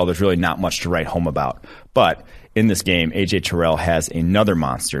A.J. Terrell, there's really not much to write home about. But in this game, A.J. Terrell has another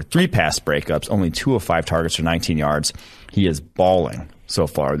monster. 3 pass breakups, only 2 of 5 targets for 19 yards. He is balling so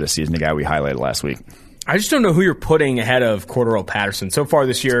far this season, the guy we highlighted last week. I just don't know who you're putting ahead of Cordero Patterson. So far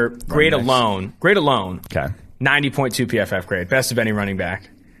this year, grade alone. Okay. 90.2 PFF grade. Best of any running back.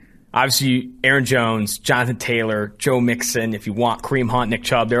 Obviously, Aaron Jones, Jonathan Taylor, Joe Mixon, if you want, Kareem Hunt, Nick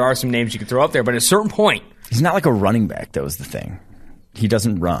Chubb. There are some names you could throw up there, but at a certain point. He's not like a running back, that was the thing. He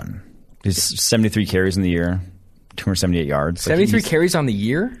doesn't run. He's 73 carries in the year, 278 yards. 73 carries on the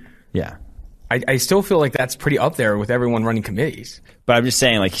year? Yeah. I still feel like that's pretty up there with everyone running committees. But I'm just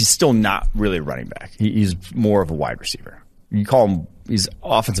saying, like, he's still not really a running back. He's more of a wide receiver. You call him, he's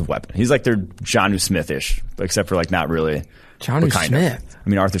offensive weapon. He's like their Jonnu Smith-ish, except for, like, not really. Jonnu Smith? I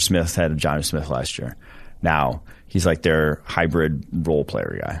mean, Arthur Smith had a Jonnu Smith last year. Now, he's like their hybrid role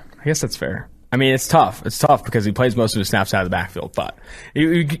player guy. I guess that's fair. I mean, it's tough. It's tough because he plays most of his snaps out of the backfield. But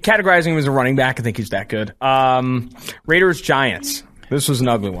you categorizing him as a running back, I think he's that good. Raiders-Giants. This was an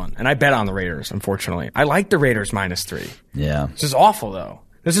ugly one. And I bet on the Raiders, unfortunately. I like the Raiders -3. Yeah. This is awful, though.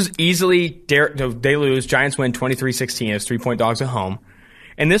 This is easily, they lose. Giants win 23-16 as 3-point dogs at home.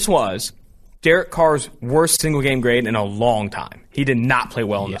 And this was Derek Carr's worst single-game grade in a long time. He did not play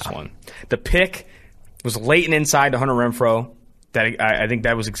well in this one. The pick was late and inside to Hunter Renfrow. I think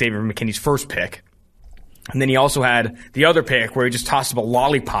that was Xavier McKinney's first pick. And then he also had the other pick where he just tossed up a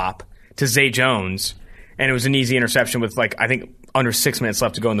lollipop to Zay Jones, and it was an easy interception with, like, I think under 6 minutes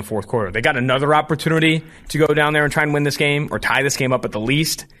left to go in the fourth quarter. They got another opportunity to go down there and try and win this game or tie this game up at the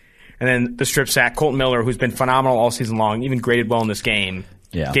least. And then the strip sack, Colton Miller, who's been phenomenal all season long, even graded well in this game,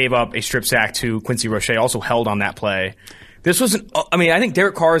 gave up a strip sack to Quincy Roche, also held on that play. This wasn't. I mean, I think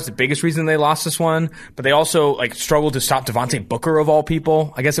Derek Carr is the biggest reason they lost this one, but they also struggled to stop Devontae Booker of all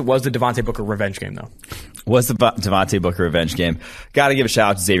people. I guess it was the Devontae Booker revenge game, though. Was the Devontae Booker revenge game? Got to give a shout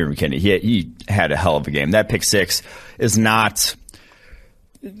out to Xavier McKinney. He had a hell of a game. That pick six is not.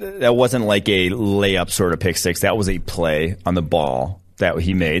 That wasn't like a layup sort of pick six. That was a play on the ball that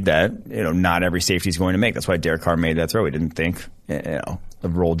he made that not every safety is going to make. That's why Derek Carr made that throw. He didn't think a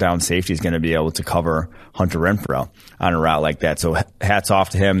roll down safety is going to be able to cover Hunter Renfrow on a route like that. So hats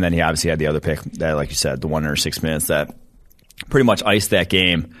off to him. Then he obviously had the other pick that, like you said, the one under 6 minutes that pretty much iced that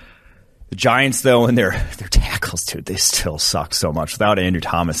game. The Giants, though, and their tackles, dude, they still suck so much. Without Andrew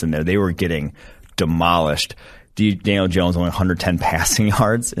Thomas in there, they were getting demolished. Daniel Jones only 110 passing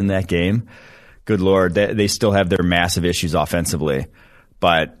yards in that game. Good Lord, they still have their massive issues offensively.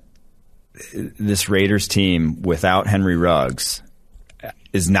 But this Raiders team without Henry Ruggs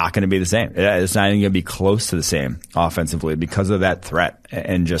is not going to be the same. It's not even going to be close to the same offensively because of that threat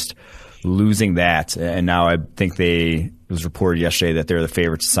and just losing that. And now I think it was reported yesterday that they're the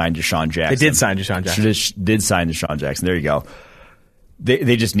favorites to sign Deshaun Jackson. They did sign Deshaun Jackson. Did sign Deshaun Jackson. There you go.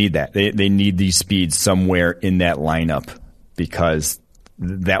 They just need that. They need these speeds somewhere in that lineup because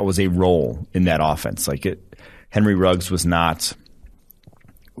that was a role in that offense. Henry Ruggs was not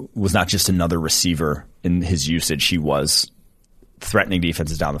just another receiver in his usage. He was threatening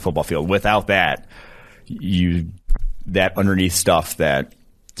defenses down the football field. Without that, that underneath stuff that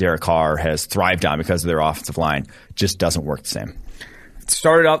Derek Carr has thrived on because of their offensive line just doesn't work the same.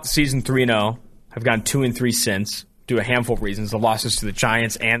 Started out the season 3-0, have gone 2-3 since. Due to a handful of reasons, the losses to the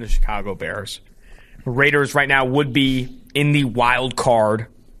Giants and the Chicago Bears. The Raiders right now would be in the wild card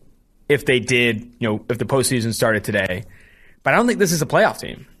if they did, if the postseason started today. But I don't think this is a playoff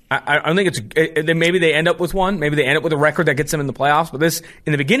team. I don't think maybe they end up with one. Maybe they end up with a record that gets them in the playoffs. But this,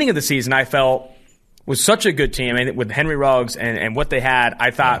 in the beginning of the season, I felt was such a good team. And with Henry Ruggs and what they had,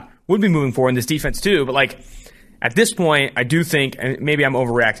 I thought would be moving forward in this defense too. But at this point, I do think, and maybe I'm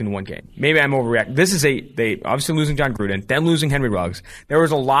overreacting to one game. Maybe I'm overreacting. This is they obviously losing John Gruden, then losing Henry Ruggs. There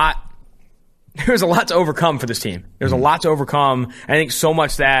was a lot to overcome for this team. There's a lot to overcome. I think so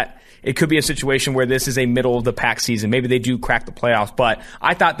much that it could be a situation where this is a middle of the pack season. Maybe they do crack the playoffs, but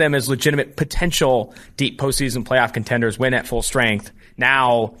I thought them as legitimate potential deep postseason playoff contenders win at full strength.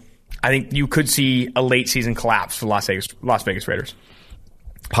 Now, I think you could see a late season collapse for Las Vegas Raiders.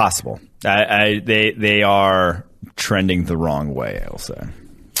 Possible. They are trending the wrong way, I will say.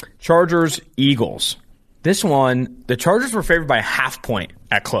 Chargers-Eagles. This one, the Chargers were favored by a half point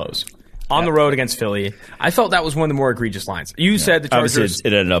at close on the road against Philly. I felt that was one of the more egregious lines. You said the Chargers... Obviously,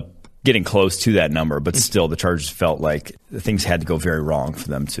 it ended up getting close to that number, but still the Chargers felt like things had to go very wrong for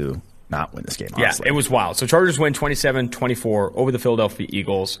them to not win this game, honestly. Yeah, it was wild. So Chargers win 27-24 over the Philadelphia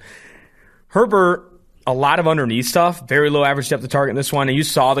Eagles. Herbert... A lot of underneath stuff, very low average depth of target in this one, and you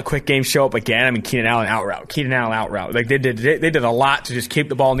saw the quick game show up again. I mean, Keenan Allen out route. They did a lot to just keep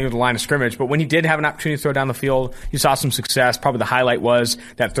the ball near the line of scrimmage. But when he did have an opportunity to throw down the field, you saw some success. Probably the highlight was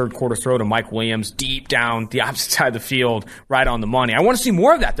that third quarter throw to Mike Williams deep down the opposite side of the field, right on the money. I want to see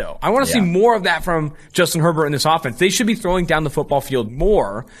more of that, though. I want to see more of that from Justin Herbert in this offense. They should be throwing down the football field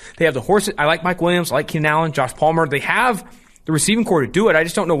more. They have the horses. I like Mike Williams. I like Keenan Allen, Josh Palmer. They have the receiving core to do it. I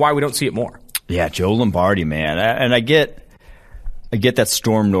just don't know why we don't see it more. Yeah, Joe Lombardi, man. And I get that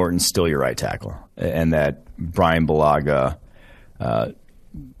Storm Norton's still your right tackle and that Brian Bulaga,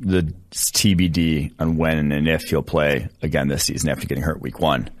 the TBD on when and if he'll play again this season after getting hurt week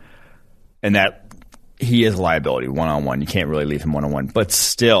one. And that he is a liability one-on-one. You can't really leave him one-on-one. But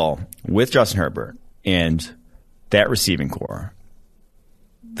still, with Justin Herbert and that receiving core,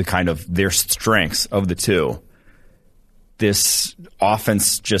 the kind of their strengths of the two, this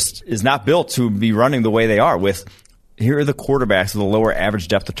offense just is not built to be running the way they are. Here are the quarterbacks with a lower average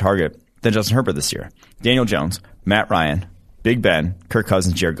depth of target than Justin Herbert this year. Daniel Jones, Matt Ryan, Big Ben, Kirk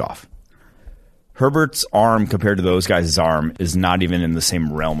Cousins, Jared Goff. Herbert's arm compared to those guys' arm is not even in the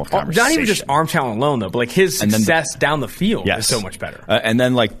same realm of conversation. Not even just arm talent alone, though, but like his success down the field is so much better. And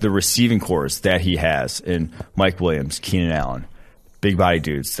then like the receiving cores that he has in Mike Williams, Keenan Allen, big body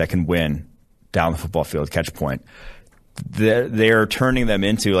dudes that can win down the football field, catch point. They're turning them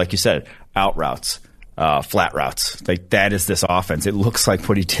into, like you said, out routes, flat routes. Like that is this offense. It looks like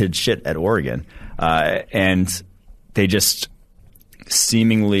what he did shit at Oregon. And they just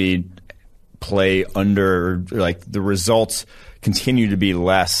seemingly play under, like the results continue to be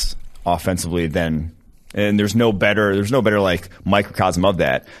less offensively than, and there's no better like microcosm of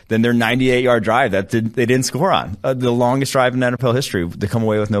that than their 98-yard drive that they didn't score on. The longest drive in NFL history to come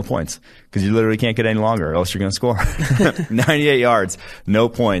away with no points, because you literally can't get any longer else you're going to score. 98 yards, no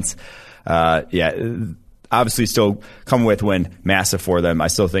points. Obviously still come with win, massive for them. I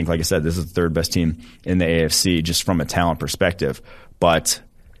still think, like I said, this is the third best team in the AFC just from a talent perspective, but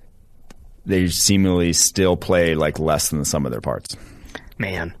they seemingly still play like less than the sum of their parts.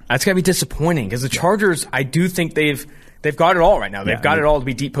 Man, that's got to be disappointing, because the Chargers, I do think they've got it all right now. They've got it all to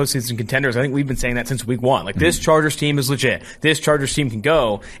be deep postseason contenders. I think we've been saying that since week one. Like, this Chargers team is legit. This Chargers team can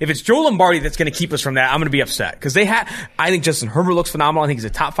go. If it's Joe Lombardi that's going to keep us from that, I'm going to be upset. Because I think Justin Herbert looks phenomenal. I think he's a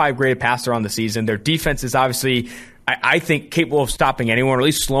top 5 graded passer on the season. Their defense is obviously, I think, capable of stopping anyone, or at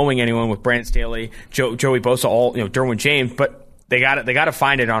least slowing anyone with Brandon Staley, Joey Bosa, Derwin James. But they got to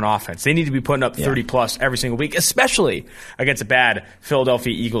find it on offense. They need to be putting up 30-plus every single week, especially against a bad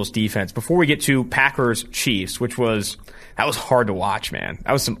Philadelphia Eagles defense. Before we get to Packers-Chiefs, that was hard to watch, man.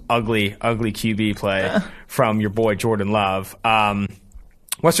 That was some ugly, ugly QB play from your boy Jordan Love.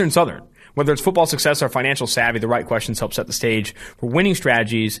 Western Southern. Whether it's football success or financial savvy, the right questions help set the stage for winning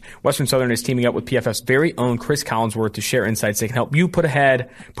strategies. Western Southern is teaming up with PFF's very own Chris Collinsworth to share insights that can help you put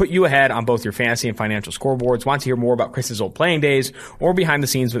you ahead on both your fantasy and financial scoreboards. Want to hear more about Chris's old playing days or behind the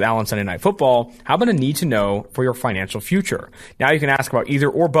scenes with Al on Sunday Night Football? How about a need to know for your financial future? Now you can ask about either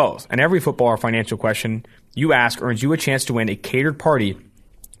or both, and every football or financial question you ask earns you a chance to win a catered party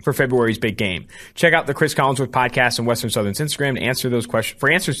for February's big game. Check out the Chris Collinsworth podcast on Western Southern's Instagram to answers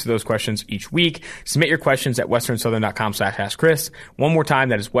to those questions each week. Submit your questions at westernsouthern.com/askchris. One more time,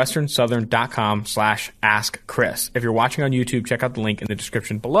 that is westernsouthern.com/askchris. If you're watching on YouTube, check out the link in the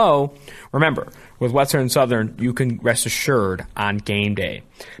description below. Remember, with Western Southern, you can rest assured on game day.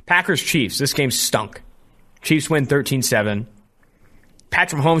 Packers-Chiefs. This game stunk. Chiefs win 13-7.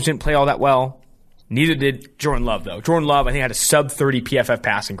 Patrick Mahomes didn't play all that well. Neither did Jordan Love, though. Jordan Love, I think, had a sub-30 PFF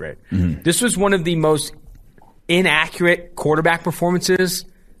passing grade. Mm-hmm. This was one of the most inaccurate quarterback performances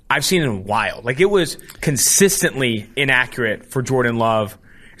I've seen in a while. Like, it was consistently inaccurate for Jordan Love,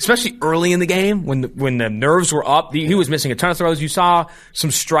 especially early in the game when the nerves were up. He was missing a ton of throws. You saw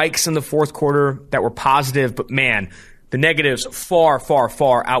some strikes in the fourth quarter that were positive, but, man, the negatives far, far,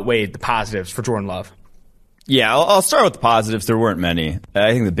 far outweighed the positives for Jordan Love. Yeah, I'll start with the positives. There weren't many.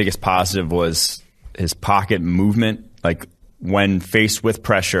 I think the biggest positive was his pocket movement. Like, when faced with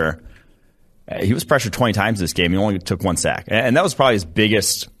pressure, he was pressured 20 times this game. He only took 1 sack. And that was probably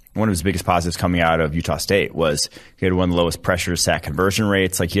one of his biggest positives coming out of Utah State, was he had one of the lowest pressure to sack conversion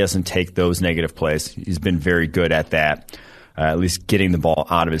rates. Like, he doesn't take those negative plays. He's been very good at that, at least getting the ball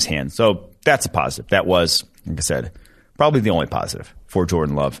out of his hands. So that's a positive. That was, like I said, probably the only positive for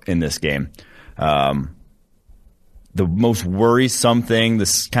Jordan Love in this game. The most worrisome thing,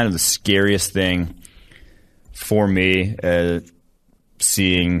 this kind of the scariest thing for me,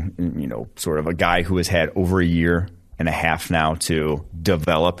 seeing, sort of a guy who has had over a year and a half now to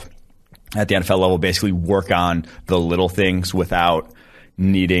develop at the NFL level, basically work on the little things without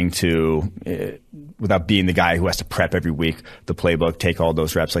being the guy who has to prep every week, the playbook, take all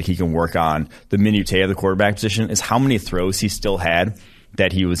those reps. Like, he can work on the minutiae of the quarterback position, is how many throws he still had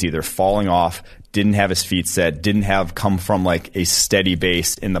that he was either falling off, didn't have his feet set, didn't have come from like a steady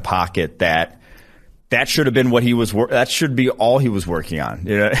base in the pocket. That should have been what that should be all he was working on.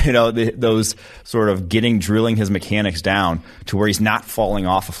 Those sort of drilling his mechanics down to where he's not falling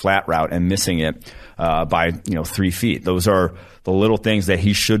off a flat route and missing it by 3 feet. Those are the little things that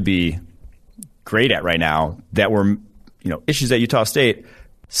he should be great at right now. That were issues at Utah State,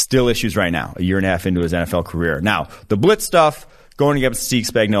 still issues right now, a year and a half into his NFL career. Now, the blitz stuff going against Steve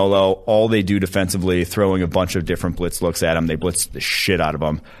Spagnuolo, all they do defensively, throwing a bunch of different blitz looks at him. They blitz the shit out of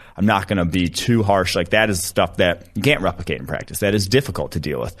him. I'm not going to be too harsh. Like, that is stuff that you can't replicate in practice. That is difficult to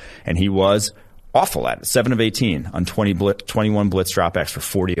deal with. And he was awful at it. 7 of 18 on 21 blitz dropbacks for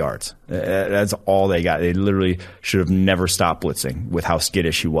 40 yards. That's all they got. They literally should have never stopped blitzing with how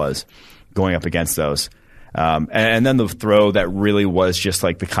skittish he was going up against those. And then the throw that really was just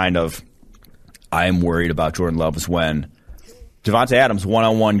like the kind of I am worried about Jordan Love was when Devontae Adams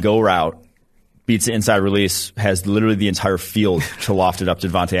one-on-one go route, beats the inside release, has literally the entire field to loft it up to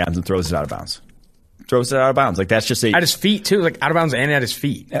Devontae Adams and throws it out of bounds. Like, that's just at his feet too, like out of bounds and at his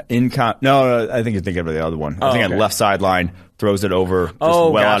feet. No, I think you're thinking of the other one. I think on left sideline, throws it over, just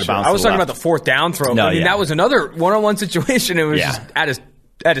out of bounds. I was talking about the fourth down throw. No, that was another one-on-one situation. It was just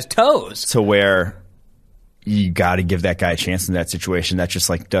at his toes. To where you got to give that guy a chance in that situation. That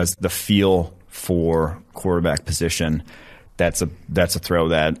just like does the feel for quarterback position. That's a throw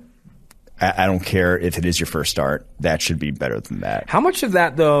that I don't care if it is your first start. That should be better than that. How much of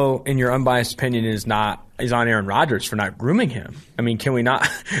that, though, in your unbiased opinion, is on Aaron Rodgers for not grooming him? I mean, can we not?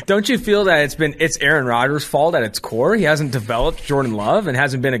 Don't you feel that it's Aaron Rodgers' fault at its core? He hasn't developed Jordan Love and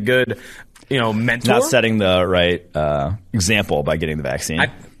hasn't been a good, mentor. Not setting the right example by getting the vaccine.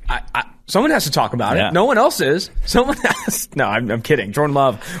 Someone has to talk about it. No one else is. Someone has. No, I'm kidding. Jordan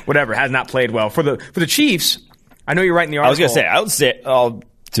Love, whatever, has not played well for the Chiefs. I know you're writing the article. I would say.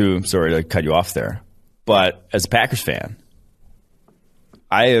 Sorry to cut you off there, but as a Packers fan,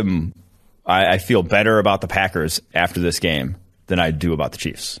 I feel better about the Packers after this game than I do about the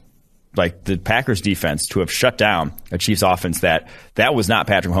Chiefs. Like, the Packers defense, to have shut down a Chiefs offense that was not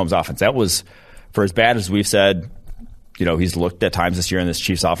Patrick Mahomes' offense. That was, for as bad as we've said, he's looked at times this year and this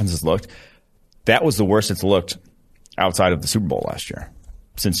Chiefs offense has looked, that was the worst it's looked outside of the Super Bowl last year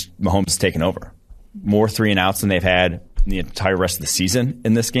since Mahomes has taken over. More 3-and-outs than they've had the entire rest of the season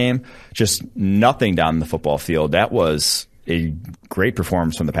in this game. Just nothing down the football field. That was a great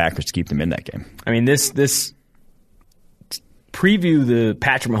performance from the Packers to keep them in that game. I mean, this preview the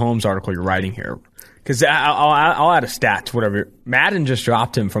Patrick Mahomes article you're writing here, because I'll add a stat to whatever. Madden just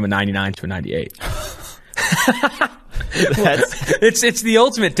dropped him from a 99 to a 98. It's the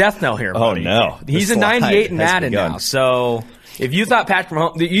ultimate death knell here, buddy. Oh, no. He's a 98 in Madden now. So if you thought Patrick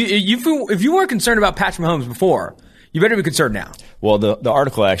Mahomes, if you weren't concerned about Patrick Mahomes before, you better be concerned now. Well, the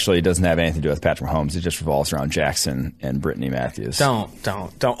article actually doesn't have anything to do with Patrick Mahomes. It just revolves around Jackson and Brittany Matthews. Don't.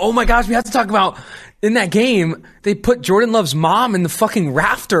 Oh, my gosh, we have to talk about, in that game, they put Jordan Love's mom in the fucking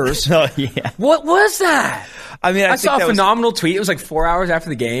rafters. Oh, yeah. What was that? I mean, I saw a phenomenal tweet. It was like 4 hours after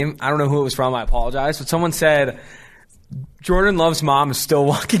the game. I don't know who it was from. I apologize. But someone said, Jordan Love's mom is still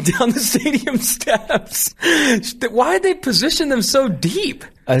walking down the stadium steps. Why did they position them so deep?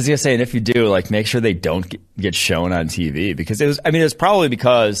 I was going to say, and if you do, like, make sure they don't get shown on TV, because it was probably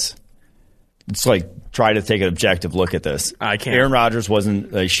because it's like, try to take an objective look at this. I can't. Aaron Rodgers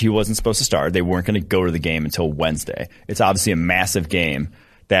she wasn't supposed to start. They weren't going to go to the game until Wednesday. It's obviously a massive game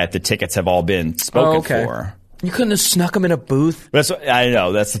that the tickets have all been spoken for. You couldn't have snuck them in a booth? I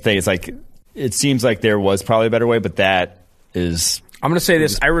know. That's the thing. It's like, it seems like there was probably a better way, but that is... I'm going to say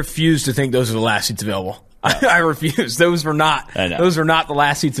this. I refuse to think those are the last seats available. I refuse. Those were not the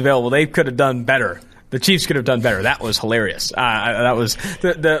last seats available. They could have done better. The Chiefs could have done better. That was hilarious. That was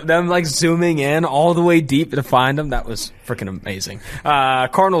them like zooming in all the way deep to find them. That was freaking amazing.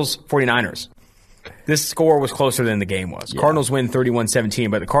 Cardinals 49ers. This score was closer than the game was. Yeah. Cardinals win 31-17,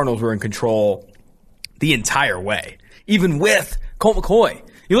 but the Cardinals were in control the entire way, even with Colt McCoy.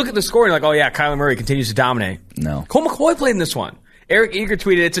 You look at the score and you're like, oh yeah, Kyler Murray continues to dominate. No. Colt McCoy played in this one. Eric Eager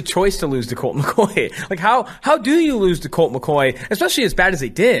tweeted, it's a choice to lose to Colt McCoy. Like, how do you lose to Colt McCoy, especially as bad as they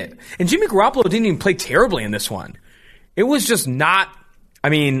did? And Jimmy Garoppolo didn't even play terribly in this one. It was just not, I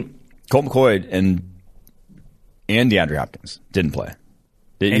mean... Colt McCoy and DeAndre Hopkins didn't play.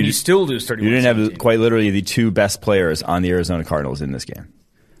 You still lose 31-17. You didn't have quite literally the two best players on the Arizona Cardinals in this game.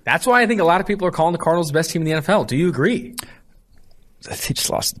 That's why I think a lot of people are calling the Cardinals the best team in the NFL. Do you agree? They just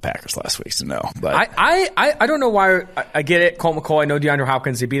lost to the Packers last week, so no. But I don't know why. I get it. Colt McCoy, no DeAndre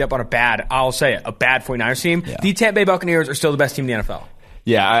Hopkins. They beat up on a bad 49ers team. Yeah. The Tampa Bay Buccaneers are still the best team in the NFL.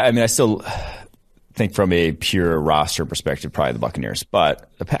 Yeah, I mean, I still think from a pure roster perspective, probably the Buccaneers.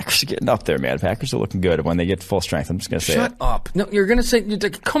 But the Packers are getting up there, man. The Packers are looking good when they get to full strength. I'm just going to say Shut up. No, you're going to say,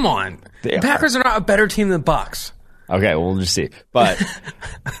 come on. The Packers are not a better team than the Bucs. Okay, well, we'll just see. But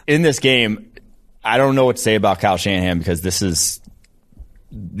in this game, I don't know what to say about Kyle Shanahan, because this is...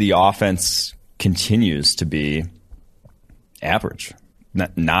 The offense continues to be average,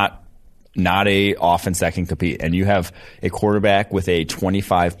 not a offense that can compete. And you have a quarterback with a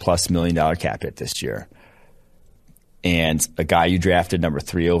 $25+ million cap hit this year. and a guy you drafted number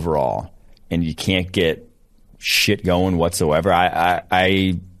 3 overall, and you can't get shit going whatsoever.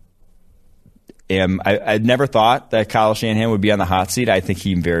 I never thought that Kyle Shanahan would be on the hot seat. I think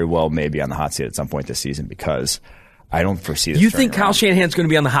he very well may be on the hot seat at some point this season because I don't foresee this. You think Kyle Shanahan's going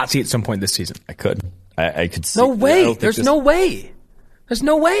to be on the hot seat at some point this season? I could. I could see. No way. There's no way. There's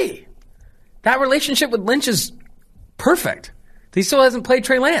no way. That relationship with Lynch is perfect. He still hasn't played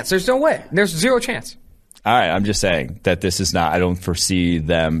Trey Lance. There's no way. There's zero chance. All right, I'm just saying that this is not – I don't foresee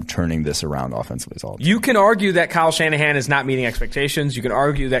them turning this around offensively. You can argue that Kyle Shanahan is not meeting expectations. You can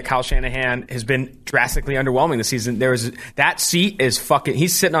argue that Kyle Shanahan has been drastically underwhelming this season. That seat is fucking –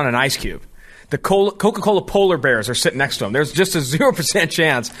 he's sitting on an ice cube. The Coca-Cola polar bears are sitting next to him. There's just a 0%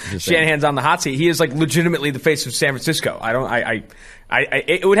 chance Shanahan's on the hot seat. He is like legitimately the face of San Francisco.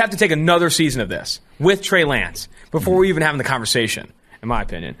 It would have to take another season of this with Trey Lance before we're even having the conversation, in my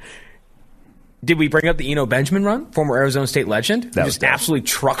opinion. Did we bring up the Eno Benjamin run, former Arizona State legend? That was just absolutely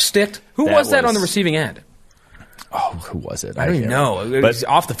truck-sticked. Who was that on the receiving end? Oh, who was it? I don't even know. It's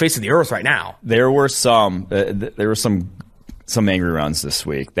off the face of the earth right now. There were some angry runs this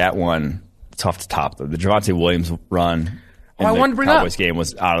week. That one, tough to top. The Javonte Williams run in the Cowboys game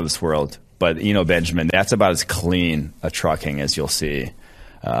was out of this world. But Eno Benjamin, that's about as clean a trucking as you'll see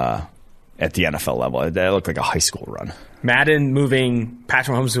at the NFL level. That looked like a high school run. Madden moving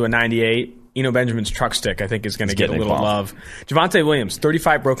Patrick Mahomes to a 98. Eno Benjamin's truck stick, I think, is going to get a little love. Javonte Williams,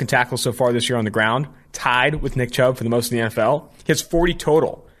 35 broken tackles so far this year on the ground, tied with Nick Chubb for the most in the NFL. He has 40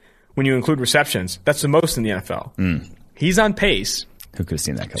 total when you include receptions. That's the most in the NFL. He's on pace. Who could have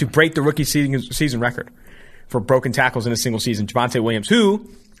seen that coming? To break the rookie season record for broken tackles in a single season. Javonte Williams, who,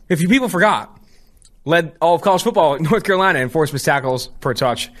 if you people forgot, led all of college football in North Carolina in forced missed tackles per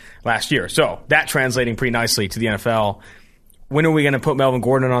touch last year. So that translating pretty nicely to the NFL. When are we going to put Melvin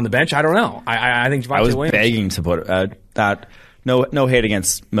Gordon on the bench? I don't know. I think Javonte Williams. I was begging to put no hate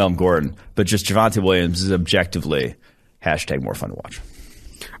against Melvin Gordon, but just Javonte Williams is objectively # more fun to watch.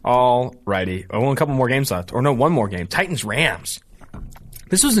 All righty. Only a couple more games left. Or no, one more game. Titans-Rams.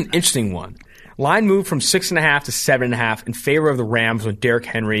 This was an interesting one. Line moved from 6.5 to 7.5 in favor of the Rams when Derrick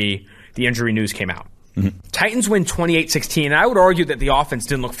Henry, the injury news came out. Titans win 28-16, and I would argue that the offense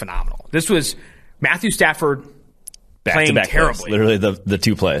didn't look phenomenal. This was Matthew Stafford playing terribly. Plays. Literally the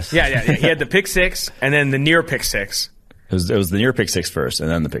two plays. Yeah. He had the pick six and then the near pick six. It was the near pick six first and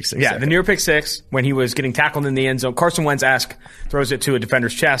then the pick six. Yeah, second. The near pick six when he was getting tackled in the end zone. Carson Wentz throws it to a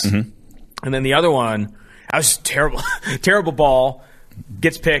defender's chest. And then the other one, that was terrible. Terrible ball.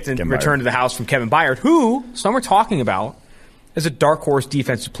 Gets picked and returned to the house from Kevin Byard, who some are talking about as a dark horse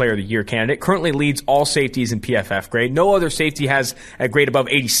defensive player of the year candidate. Currently leads all safeties in PFF grade. No other safety has a grade above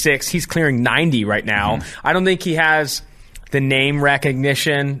 86. He's clearing 90 right now. I don't think he has the name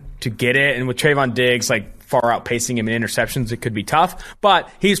recognition to get it. And with Trayvon Diggs far outpacing him in interceptions, it could be tough. But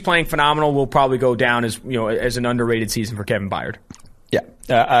he's playing phenomenal. Will probably go down as an underrated season for Kevin Byard. Yeah,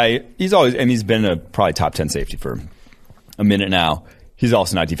 he's been a probably top 10 safety for a minute now. He's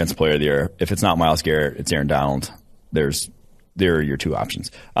also not Defensive Player of the Year. If it's not Myles Garrett, it's Aaron Donald. There are your two options.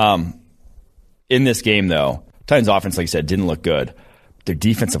 In this game, though, Titans' offense, like you said, didn't look good. Their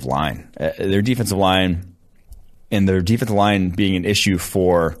defensive line being an issue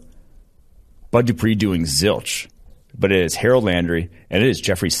for Bud Dupree doing zilch. But it is Harold Landry, and it is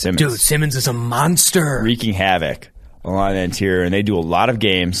Jeffrey Simmons. Dude, Simmons is a monster. Wreaking havoc on the interior, and they do a lot of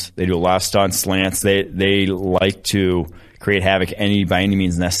games. They do a lot of stunts, slants. They like to create havoc by any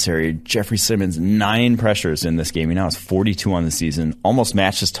means necessary. Jeffrey Simmons, 9 pressures in this game. He now has 42 on the season. Almost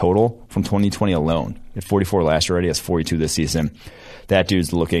matched his total from 2020 alone. He had 44 last year already. He has 42 this season. That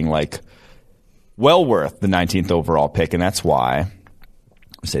dude's looking like well worth the 19th overall pick, and that's why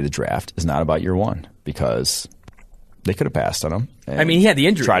we say the draft is not about year one, because they could have passed on him. He had the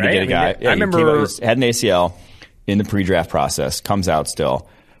injury, tried right? to get a guy. I remember he had an ACL in the pre-draft process, comes out still.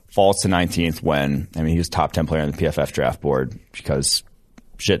 Falls to 19th when, he was top 10 player on the PFF draft board because,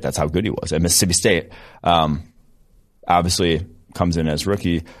 that's how good he was. At Mississippi State, obviously comes in as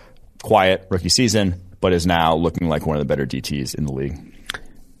quiet rookie season, but is now looking like one of the better DTs in the league.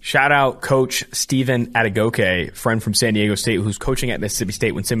 Shout out Coach Steven Adegoke, friend from San Diego State, who's coaching at Mississippi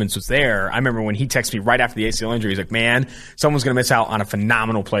State when Simmons was there. I remember when he texted me right after the ACL injury, he's like, man, someone's going to miss out on a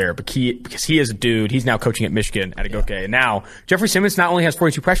phenomenal player. Because he is a dude. He's now coaching at Michigan, Adegoke. Yeah. And now Jeffrey Simmons not only has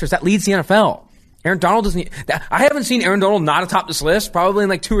 42 pressures, that leads the NFL. Aaron Donald doesn't. I haven't seen Aaron Donald not atop this list probably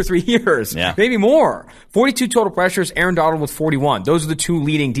in 2 or 3 years. Yeah. Maybe more. 42 total pressures, Aaron Donald with 41. Those are the 2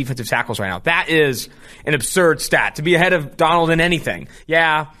 leading defensive tackles right now. That is an absurd stat to be ahead of Donald in anything.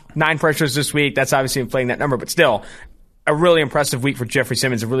 Yeah, 9 pressures this week. That's obviously inflating that number, but still, a really impressive week for Jeffrey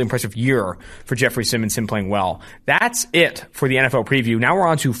Simmons, a really impressive year for Jeffrey Simmons, him playing well. That's it for the NFL preview. Now we're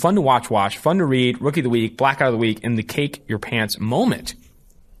on to fun to watch, fun to read, rookie of the week, blackout of the week, and the cake your pants moment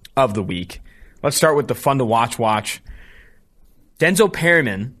of the week. Let's start with the fun to watch. Denzel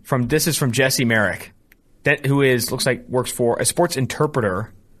Perryman this is from Jesse Merrick, who works for a sports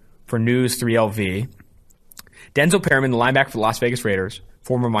interpreter for News 3LV. Denzel Perryman, the linebacker for the Las Vegas Raiders,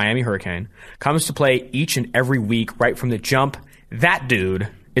 former Miami Hurricane, comes to play each and every week right from the jump. That dude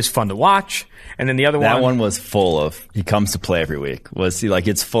is fun to watch. And then the other that one was full of, he comes to play every week.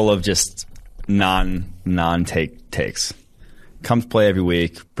 It's full of just non-takes. Comes to play every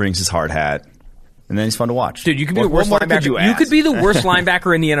week, brings his hard hat, and then he's fun to watch. Dude, you could be the worst linebacker. You could be the worst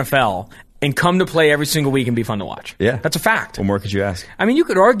linebacker in the NFL and come to play every single week and be fun to watch. Yeah. That's a fact. What more could you ask? I mean, you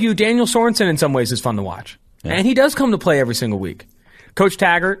could argue Daniel Sorensen in some ways is fun to watch. Yeah. And he does come to play every single week. Coach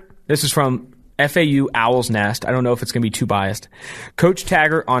Taggart, this is from FAU Owl's Nest. I don't know if it's going to be too biased. Coach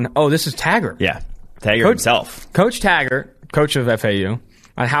Taggart this is Taggart. Yeah, Taggart himself. Coach Taggart, coach of FAU,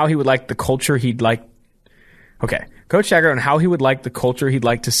 on how he would like the culture Coach Taggart on how he would like the culture he'd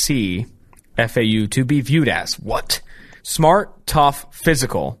like to see FAU to be viewed as. What? Smart, tough,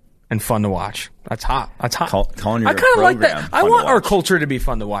 physical, and fun to watch. That's hot. That's hot. Calling your I kind of like that. I want our culture to be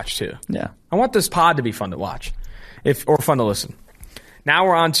fun to watch too. Yeah. I want this pod to be fun to watch, or fun to listen. Now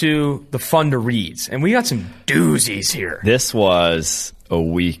we're on to the fun to reads, and we got some doozies here. This was a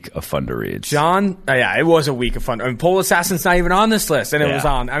week of fun to reads. John, it was a week of fun. I mean, Pole Assassin's not even on this list, and it was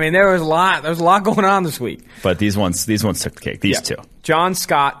on. I mean, there was a lot going on this week. But these ones took the cake. These two. John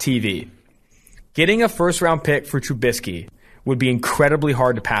Scott TV. Getting a first-round pick for Trubisky would be incredibly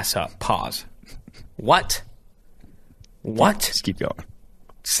hard to pass up. Pause. What? Just keep going.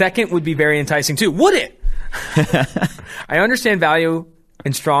 Second would be very enticing, too. Would it? I understand value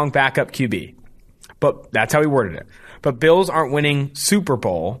in strong backup QB, but that's how he worded it. But Bills aren't winning Super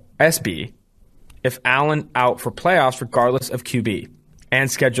Bowl, SB, if Allen out for playoffs regardless of QB, and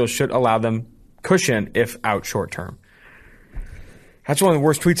schedule should allow them cushion if out short term. That's one of the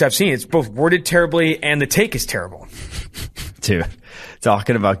worst tweets I've seen. It's both worded terribly and the take is terrible. Dude,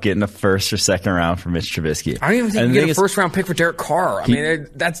 talking about getting a first or second round for Mitch Trubisky. I don't even think you get a first round pick for Derek Carr. I mean,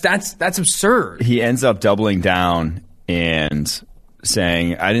 that's absurd. He ends up doubling down and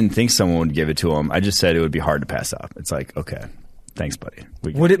saying, I didn't think someone would give it to him. I just said it would be hard to pass up. It's like, okay, thanks, buddy.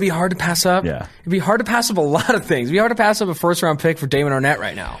 Would it be hard to pass up? Yeah. It'd be hard to pass up a lot of things. It'd be hard to pass up a first round pick for Damon Arnette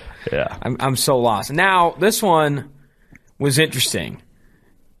right now. Yeah. I'm so lost. Now, this one was interesting.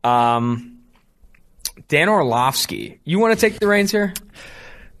 Dan Orlovsky. You want to take the reins here?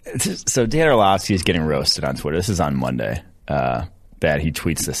 So Dan Orlovsky is getting roasted on Twitter. This is on Monday that he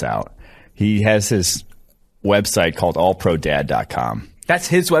tweets this out. He has his website called allprodad.com. That's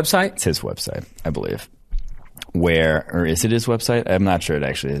his website? It's his website, I believe. Or is it his website? I'm not sure it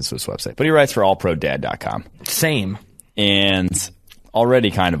actually is his website. But he writes for allprodad.com. Same. And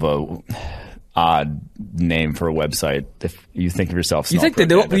already kind of a odd name for a website. If you think of yourself, you think the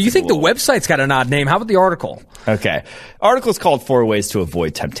website's got an odd name? How about the article? Okay, article is called 4 Ways to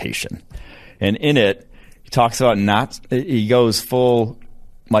Avoid Temptation, and in it he talks about he goes full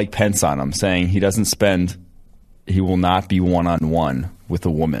Mike Pence on him, saying he will not be one-on-one with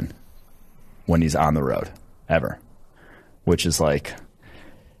a woman when he's on the road ever, which is like,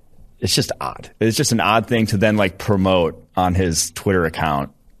 it's just odd. It's just an odd thing to then promote on his Twitter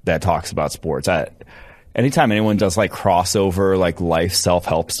account that talks about sports. Anytime anyone does crossover, life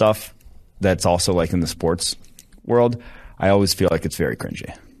self-help stuff that's also in the sports world, I always feel like it's very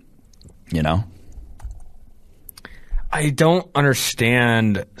cringy. You know? I don't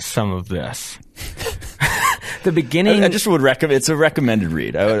understand some of this. The beginning. I just would recommend. It's a recommended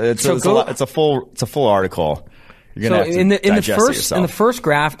read. It's a full article. You're gonna have to digest it yourself. In the first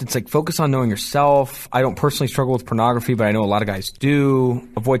graft, it's focus on knowing yourself. I don't personally struggle with pornography, but I know a lot of guys do.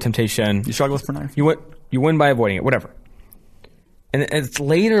 Avoid temptation. You struggle with pornography? You win by avoiding it. Whatever. And it's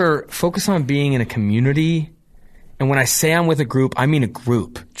later, focus on being in a community. And when I say I'm with a group, I mean a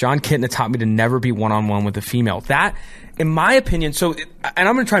group. John Kitten taught me to never be one-on-one with a female. That, in my opinion, and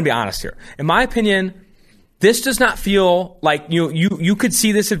I'm going to try and be honest here. In my opinion, this does not feel like you could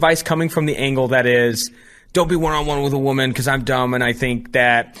see this advice coming from the angle that is, don't be one-on-one with a woman because I'm dumb and I think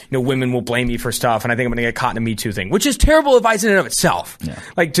that women will blame me for stuff and I think I'm going to get caught in a Me Too thing, which is terrible advice in and of itself.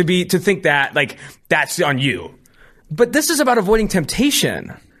 Yeah. To think that that's on you. But this is about avoiding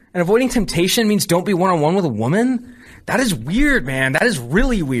temptation. And avoiding temptation means don't be one-on-one with a woman? That is weird, man. That is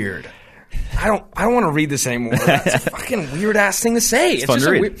really weird. I don't want to read this anymore. That's a fucking weird-ass thing to say. It's fun just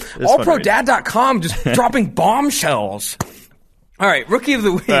to read. allprodad.com just dropping bombshells. All right, Rookie of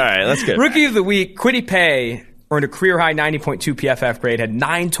the Week. All right, let's get Rookie of the Week, Kwity Paye earned a career-high 90.2 PFF grade, had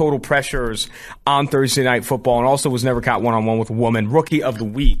 9 total pressures on Thursday Night Football, and also was never caught one-on-one with a woman. Rookie of the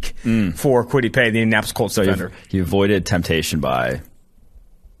week for Kwity Paye, the Indianapolis Colts defender. He avoided temptation by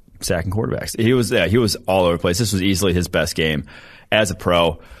sacking quarterbacks. He was all over the place. This was easily his best game as a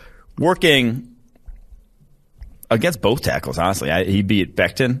pro. Working against both tackles, honestly. He beat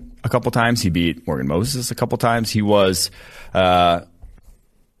Becton a couple times. He beat Morgan Moses a couple times. He was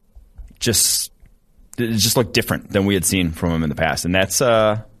just looked different than we had seen from him in the past, and that's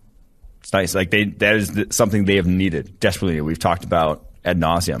it's nice. Like that is something they have needed desperately. We've talked about ad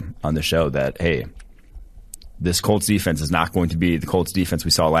nauseum on the show that this Colts defense is not going to be the Colts defense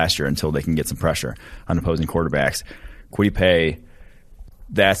we saw last year until they can get some pressure on opposing quarterbacks. Kwity Paye,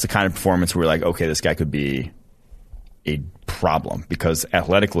 that's the kind of performance where we're like, okay, this guy could be a problem because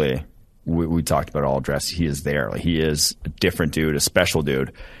athletically, we talked about all dress. He is there. Like, he is a different dude, a special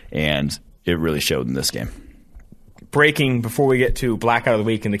dude, and it really showed in this game. Breaking before we get to Blackout of the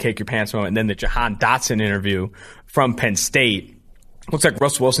Week and the Cake Your Pants moment, and then the Jahan Dotson interview from Penn State. Looks like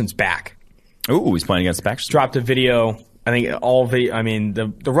Russell Wilson's back. Ooh, he's playing against the Packers. Dropped a video. I think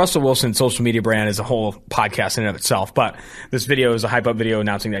the Russell Wilson social media brand is a whole podcast in and of itself, but this video is a hype-up video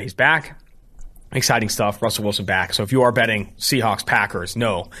announcing that he's back. Exciting stuff. Russell Wilson back. So if you are betting Seahawks, Packers,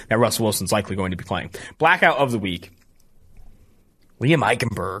 know that Russell Wilson's likely going to be playing. Blackout of the Week. Liam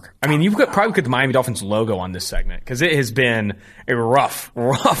Eichenberg. I mean, you could probably put the Miami Dolphins logo on this segment because it has been a rough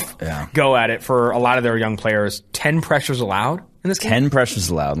go at it for a lot of their young players. 10 pressures allowed in this game? 10 pressures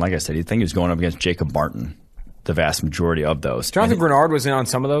allowed. And like I said, you'd think he was going up against Jacob Martin, the vast majority of those. Jonathan Bernard was in on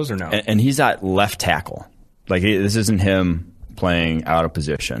some of those or no? And he's at left tackle. Like, this isn't him playing out of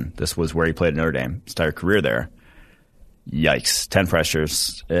position. This was where he played at Notre Dame, his entire career there. Yikes. 10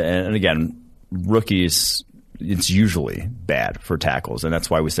 pressures. And again, rookies, it's usually bad for tackles. And that's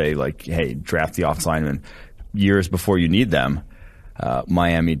why we say, like, hey, draft the offensive linemen years before you need them.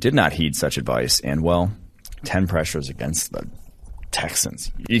 Miami did not heed such advice. And, well, 10 pressures against the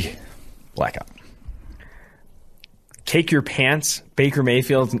Texans. Eek. Blackout. Cake Your Pants, Baker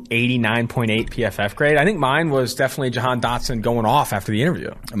Mayfield's an 89.8 PFF grade. I think mine was definitely Jahan Dotson going off after the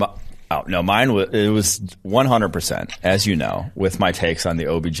interview. Oh, no, mine was 100%, as you know, with my takes on the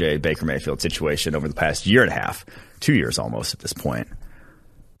OBJ Baker Mayfield situation over the past year and a half, 2 years almost at this point.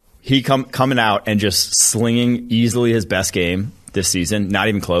 He coming out and just slinging easily his best game this season, not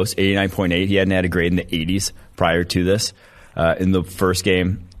even close, 89.8. He hadn't had a grade in the 80s prior to this. In the first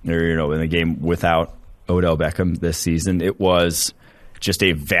game, or in the game without Odell Beckham this season, it was just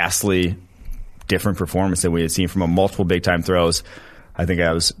a vastly different performance than we had seen from him. Multiple big-time throws. I think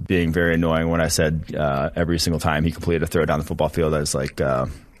I was being very annoying when I said every single time he completed a throw down the football field, I was like, what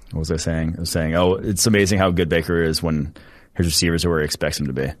was I saying? I was saying, oh, it's amazing how good Baker is when his receivers are where he expects him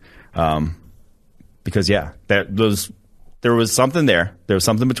to be. Because, yeah, there was something there. There was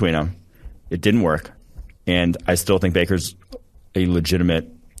something between them. It didn't work. And I still think Baker's a legitimate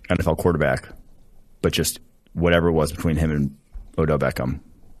NFL quarterback. But just whatever it was between him and Odell Beckham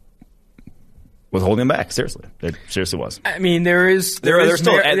was holding him back. Seriously, it seriously was. I mean, there's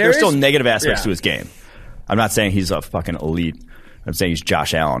still negative aspects to his game. I'm not saying he's a fucking elite. I'm saying he's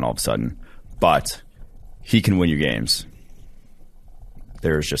Josh Allen all of a sudden, but he can win you games.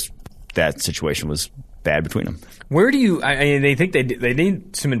 There's just that situation was bad between them. Where do you? I mean, they think they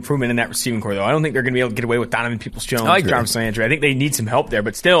need some improvement in that receiving core, though. I don't think they're going to be able to get away with Donovan Peoples-Jones, Jarvis Landry. I think they need some help there,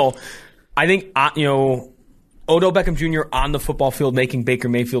 but still. I think, Odell Beckham Jr. on the football field making Baker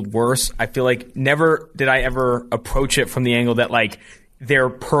Mayfield worse. I feel like never did I ever approach it from the angle that, like, their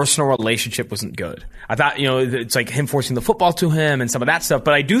personal relationship wasn't good. I thought, it's like him forcing the football to him and some of that stuff.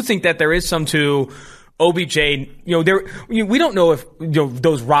 But I do think that there is some to OBJ. We don't know if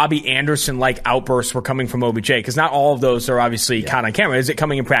those Robbie Anderson-like outbursts were coming from OBJ because not all of those are obviously caught on camera. Is it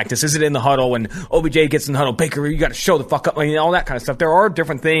coming in practice? Is it in the huddle when OBJ gets in the huddle? Baker, you got to show the fuck up, all that kind of stuff. There are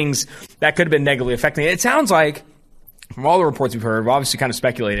different things that could have been negatively affecting it. It sounds like, from all the reports we've heard, we're obviously kind of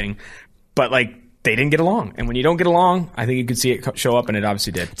speculating, but like they didn't get along. And when you don't get along, I think you could see it show up, and it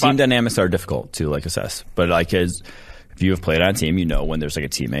obviously did. Team dynamics are difficult to assess, but if you have played on a team, when there's like a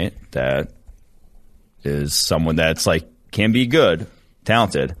teammate that is someone that's can be good,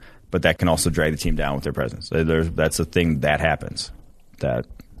 talented, but that can also drag the team down with their presence. That's a thing that happens. That,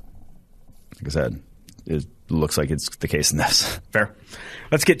 like I said, it looks like it's the case in this. Fair.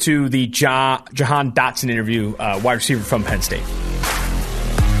 Let's get to the Jahan Dotson interview, wide receiver from Penn State.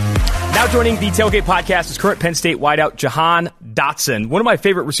 Now joining the Tailgate Podcast is current Penn State wideout Jahan Dotson, one of my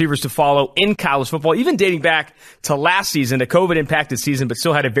favorite receivers to follow in college football, even dating back to last season, a COVID-impacted season, but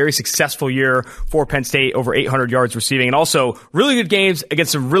still had a very successful year for Penn State, over 800 yards receiving, and also really good games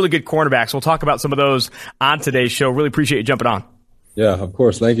against some really good cornerbacks. We'll talk about some of those on today's show. Really appreciate you jumping on. Yeah, of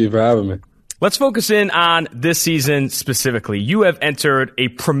course. Thank you for having me. Let's focus in on this season specifically. You have entered a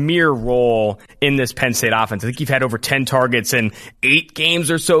premier role in this Penn State offense. I think you've had over 10 targets in 8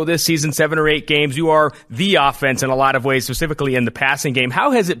 games or so this season, 7 or 8 games. You are the offense in a lot of ways, specifically in the passing game. How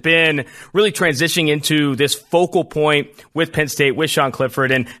has it been really transitioning into this focal point with Penn State, with Sean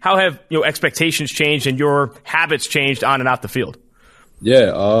Clifford, and how have expectations changed and your habits changed on and off the field?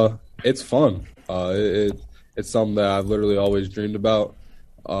 Yeah, it's fun. It's something that I've literally always dreamed about.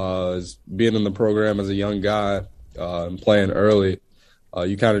 Is being in the program as a young guy and playing early,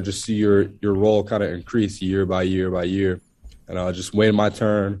 you kind of just see your role kind of increase year by year by year. And just waiting my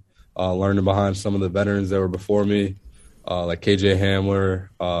turn, learning behind some of the veterans that were before me, like KJ Hamler,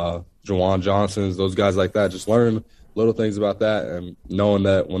 Jawan Johnson's, those guys like that. Just learning little things about that and knowing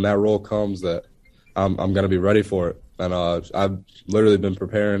that when that role comes that I'm going to be ready for it. And I've literally been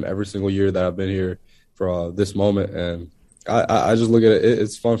preparing every single year that I've been here for this moment. And I just look at it.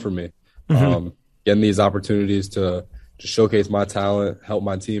 It's fun for me, getting these opportunities to showcase my talent, help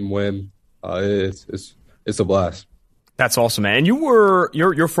my team win. It's a blast. That's awesome, man. And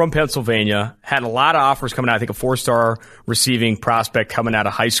you're from Pennsylvania, had a lot of offers coming out. I think a 4-star receiving prospect coming out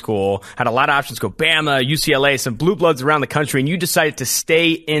of high school, had a lot of options, go Bama, UCLA, some blue bloods around the country, and you decided to stay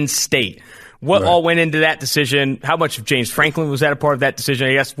in state. What all went into that decision? How much of James Franklin was that a part of that decision?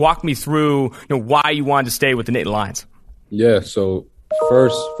 I guess walk me through why you wanted to stay with the Nittany Lions. Yeah, so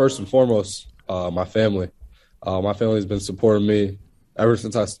first and foremost, my family. My family's been supporting me ever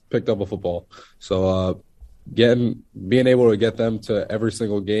since I picked up a football. So being able to get them to every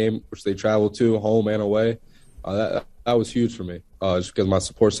single game, which they travel to, home and away, that was huge for me, just because my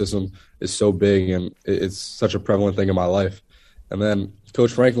support system is so big and it's such a prevalent thing in my life. And then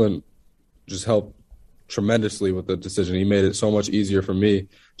Coach Franklin just helped tremendously with the decision. He made it so much easier for me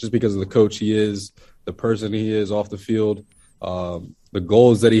just because of the coach he is, the person he is off the field, the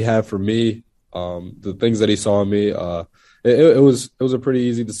goals that he had for me, the things that he saw in me. It was a pretty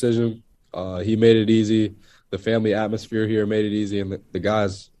easy decision. He made it easy. The family atmosphere here made it easy, and the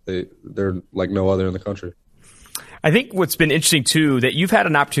guys, they're like no other in the country. I think what's been interesting, too, that you've had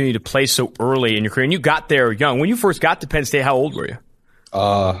an opportunity to play so early in your career, and you got there young. When you first got to Penn State, how old were you?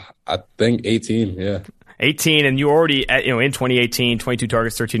 I think 18, yeah. 18, and you already, in 2018, 22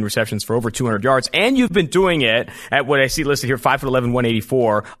 targets, 13 receptions for over 200 yards, and you've been doing it at what I see listed here, 5'11",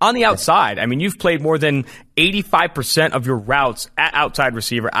 184, on the outside. I mean, you've played more than 85% of your routes at outside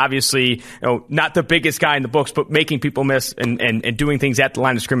receiver. Obviously, not the biggest guy in the books, but making people miss and doing things at the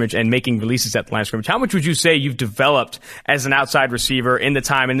line of scrimmage and making releases at the line of scrimmage. How much would you say you've developed as an outside receiver in the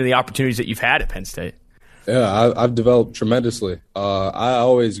time and in the opportunities that you've had at Penn State? Yeah, I've developed tremendously. I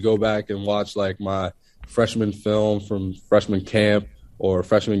always go back and watch like my freshman film from freshman camp or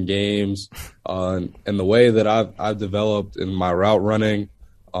freshman games, and the way that I've developed in my route running,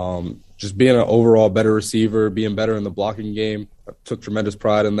 just being an overall better receiver, being better in the blocking game. I took tremendous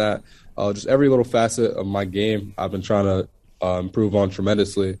pride in that. Just every little facet of my game I've been trying to improve on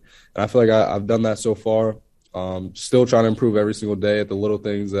tremendously, and I feel like I've done that so far. Still trying to improve every single day at the little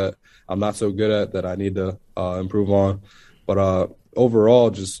things that I'm not so good at that I need to improve on. But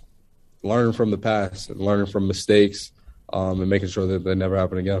overall, just learning from the past and learning from mistakes and making sure that they never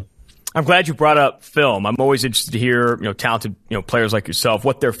happen again. I'm glad you brought up film. I'm always interested to hear, talented, players like yourself,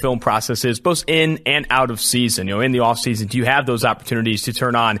 what their film process is, both in and out of season. In the off season, do you have those opportunities to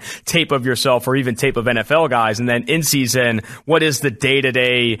turn on tape of yourself or even tape of NFL guys? And then in season, what does the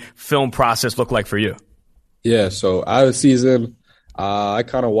day-to-day film process look like for you? Yeah, so out of season, I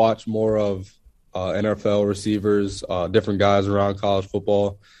kind of watch more of NFL receivers, different guys around college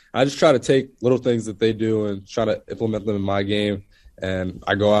football. I just try to take little things that they do and try to implement them in my game. And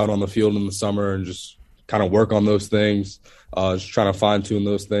I go out on the field in the summer and just kind of work on those things, just trying to fine-tune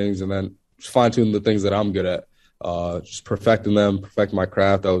those things and then just fine-tune the things that I'm good at, just perfecting them, perfect my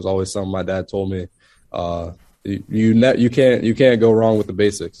craft. That was always something my dad told me. You can't go wrong with the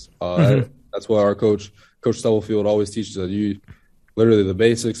basics. That's what our Coach Stubblefield always teaches us. Literally the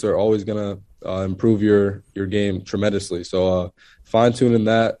basics are always going to improve your game tremendously. So fine-tuning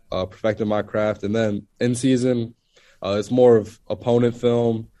that, perfecting my craft. And then in season, it's more of opponent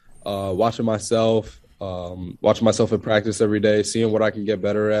film, watching myself at practice every day, seeing what I can get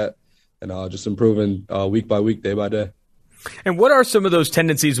better at, and just improving week by week, day by day. And what are some of those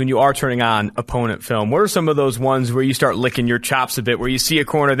tendencies when you are turning on opponent film? What are some of those ones where you start licking your chops a bit, where you see a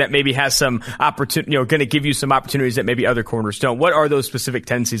corner that maybe has some opportunity, going to give you some opportunities that maybe other corners don't? What are those specific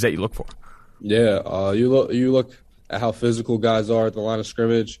tendencies that you look for? Yeah, you look at how physical guys are at the line of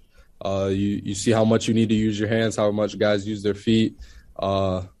scrimmage. You see how much you need to use your hands, how much guys use their feet.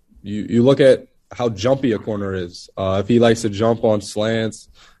 You look at how jumpy a corner is. If he likes to jump on slants,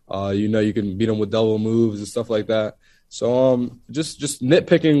 you can beat him with double moves and stuff like that. So just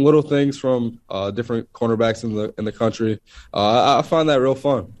nitpicking little things from different cornerbacks in the country. I find that real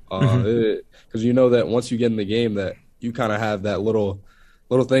fun because you know that once you get in the game that you kind of have that little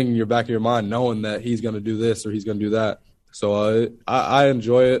thing in your back of your mind, knowing that he's going to do this or he's going to do that. So I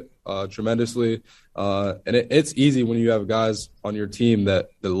enjoy it tremendously, and it's easy when you have guys on your team that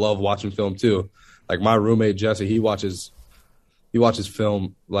love watching film too. Like my roommate Jesse, he watches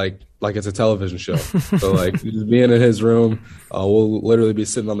film like it's a television show. So like just being in his room, we'll literally be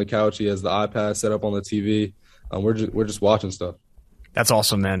sitting on the couch. He has the iPad set up on the TV. We're just watching stuff. That's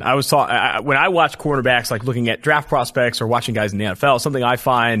awesome, man. I was when I watch quarterbacks, like looking at draft prospects or watching guys in the NFL, something I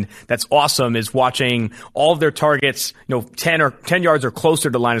find that's awesome is watching all of their targets, 10 yards or closer to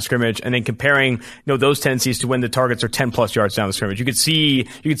the line of scrimmage, and then comparing, those tendencies to when the targets are 10 plus yards down the scrimmage. You could see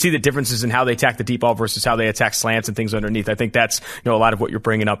the differences in how they attack the deep ball versus how they attack slants and things underneath. I think that's, a lot of what you're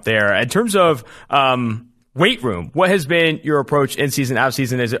bringing up there. In terms of, weight room, what has been your approach in season, out of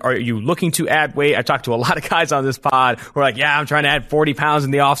season? Are you looking to add weight? I talked to a lot of guys on this pod who are like, yeah, I'm trying to add 40 pounds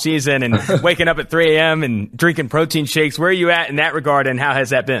in the off season and waking up at 3 a.m. and drinking protein shakes. Where are you at in that regard, and how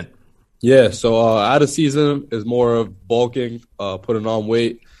has that been? Yeah, so out of season is more of bulking, putting on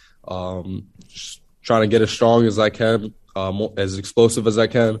weight, just trying to get as strong as I can, as explosive as I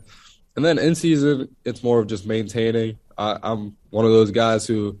can. And then in season, it's more of just maintaining. I'm one of those guys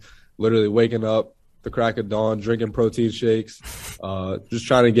who literally waking up the crack of dawn, drinking protein shakes, just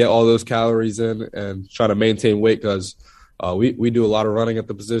trying to get all those calories in and trying to maintain weight because we do a lot of running at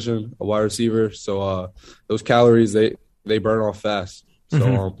the position, a wide receiver. So those calories, they burn off fast.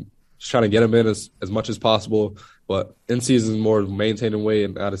 So just trying to get them in as much as possible. But in season is more maintaining weight,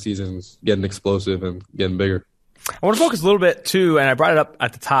 and out of season is getting explosive and getting bigger. I want to focus a little bit too, and I brought it up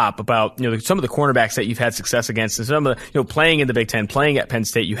at the top about some of the cornerbacks that you've had success against, and some of the playing in the Big Ten, playing at Penn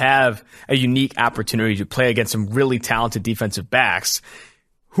State. You have a unique opportunity to play against some really talented defensive backs.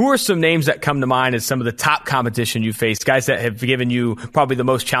 Who are some names that come to mind as some of the top competition you faced, guys that have given you probably the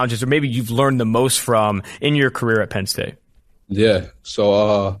most challenges, or maybe you've learned the most from in your career at Penn State? Yeah,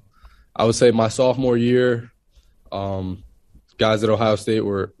 so I would say my sophomore year, guys at Ohio State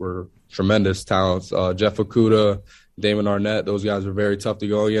were tremendous talents. Jeff Okudah, Damon Arnette, those guys were very tough to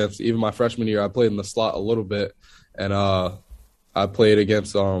go against. Even my freshman year, I played in the slot a little bit, and I played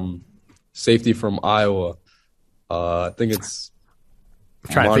against safety from Iowa. I think it's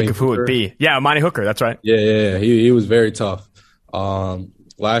I'm trying to think of who it would be. Yeah, Amani Hooker, that's right. Yeah. He was very tough.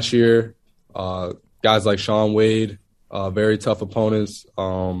 Last year, guys like Shaun Wade, very tough opponents.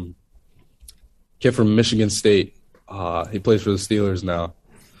 Kid from Michigan State. He plays for the Steelers now.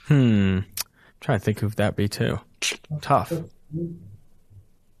 Trying to think of that be too. Tough.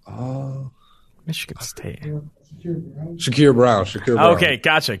 Michigan State. Shakur Brown. Okay,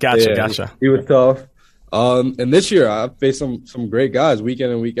 gotcha. He was tough. And this year I faced some great guys week in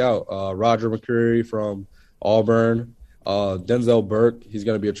and week out. Roger McCreary from Auburn. Denzel Burke. He's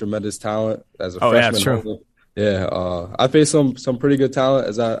going to be a tremendous talent as a freshman. Yeah, that's true. Yeah, I faced some pretty good talent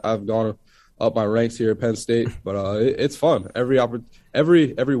as I've gone up my ranks here at Penn State, but it's fun.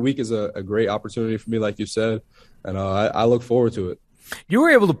 Every week is a great opportunity for me, like you said, and I look forward to it. You were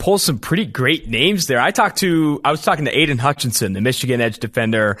able to pull some pretty great names there. I was talking to Aiden Hutchinson, the Michigan edge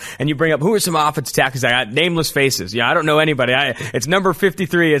defender, and you bring up who are some offensive tackles. I got nameless faces. I don't know anybody. It's number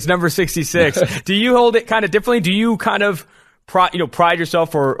 53. It's number 66. Do you hold it kind of differently? Do you kind of pride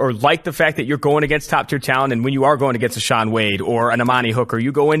yourself or like the fact that you're going against top tier talent, and when you are going against a Shaun Wade or an Amani Hooker,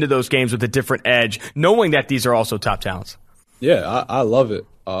 you go into those games with a different edge, knowing that these are also top talents? Yeah, I love it.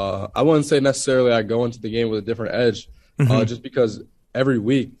 I wouldn't say necessarily I go into the game with a different edge, just because every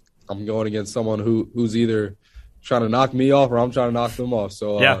week I'm going against someone who's either trying to knock me off or I'm trying to knock them off.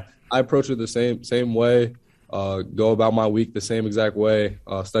 So I approach it the same way, go about my week the same exact way,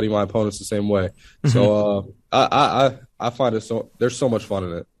 study my opponents the same way. So I find there's so much fun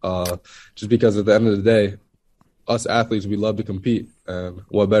in it, just because at the end of the day, us athletes, we love to compete, and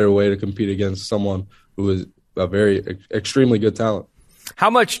what better way to compete against someone who is a very extremely good talent. How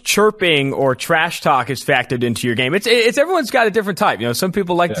much chirping or trash talk is factored into your game? It's everyone's got a different type. Some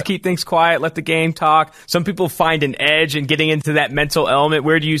people like to keep things quiet, let the game talk. Some people find an edge in getting into that mental element.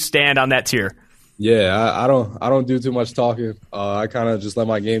 Where do you stand on that tier? Yeah, I don't do too much talking. I kind of just let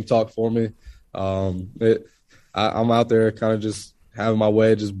my game talk for me. I'm out there kind of just having my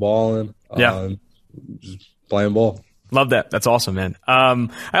way, just balling, just playing ball. Love that. That's awesome, man.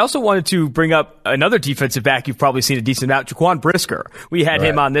 I also wanted to bring up another defensive back you've probably seen a decent amount, Jaquan Brisker. We had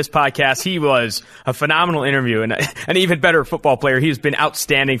him on this podcast. He was a phenomenal interview and an even better football player. He has been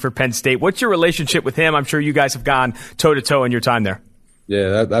outstanding for Penn State. What's your relationship with him? I'm sure you guys have gone toe-to-toe in your time there.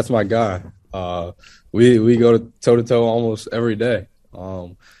 Yeah, that's my guy. We go toe-to-toe almost every day.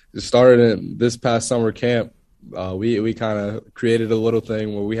 It started in this past summer camp. We kind of created a little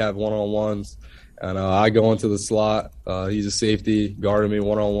thing where we have one-on-ones. And I go into the slot. He's a safety, guarding me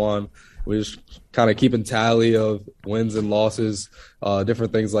one-on-one. We just kind of keeping tally of wins and losses,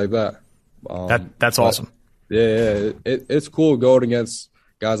 different things like that. That's awesome. Yeah, it's cool going against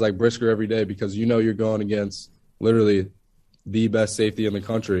guys like Brisker every day because you're going against literally the best safety in the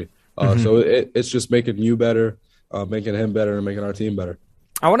country. So it's just making you better, making him better, and making our team better.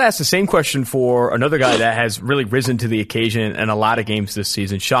 I want to ask the same question for another guy that has really risen to the occasion in a lot of games this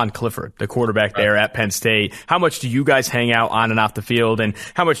season, Sean Clifford, the quarterback there at Penn State. How much do you guys hang out on and off the field, and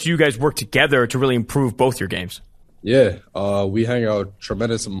how much do you guys work together to really improve both your games? Yeah, we hang out a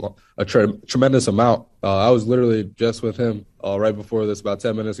tremendous amount. I was literally just with him right before this, about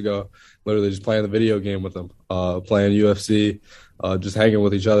 10 minutes ago, literally just playing the video game with him, playing UFC, just hanging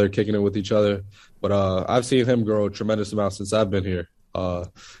with each other, kicking it with each other. But I've seen him grow a tremendous amount since I've been here.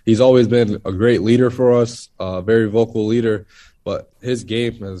 He's always been a great leader for us, very vocal leader, but his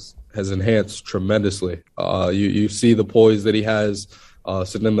game has enhanced tremendously. You see the poise that he has,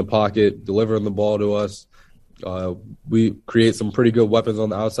 sitting in the pocket, delivering the ball to us. We create some pretty good weapons on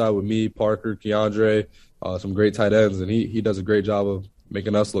the outside with me, Parker, Keandre, some great tight ends, and he does a great job of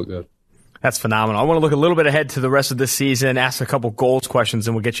making us look good. That's phenomenal. I want to look a little bit ahead to the rest of this season, ask a couple goals questions,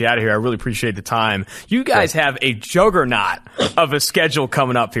 and we'll get you out of here. I really appreciate the time. You guys have a juggernaut of a schedule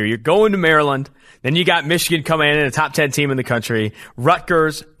coming up here. You're going to Maryland. Then you got Michigan coming in, a top 10 team in the country.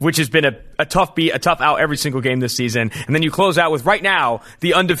 Rutgers, which has been a tough beat, a tough out every single game this season. And then you close out with, right now,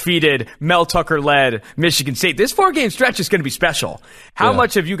 the undefeated Mel Tucker-led Michigan State. This 4-game stretch is going to be special. How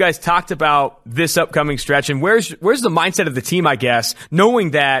much have you guys talked about this upcoming stretch? And where's the mindset of the team, I guess,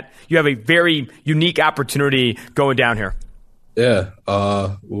 knowing that you have a very unique opportunity going down here? Yeah,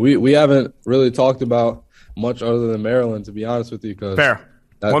 we haven't really talked about much other than Maryland, to be honest with you. Fair.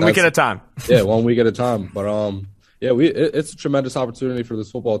 1 week at a time. Yeah, 1 week at a time. But it's a tremendous opportunity for this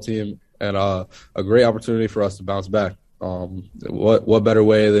football team and a great opportunity for us to bounce back. What better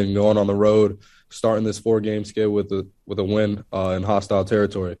way than going on the road, starting this 4-game skid with a win in hostile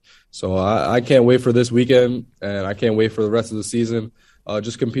territory. So I can't wait for this weekend, and I can't wait for the rest of the season.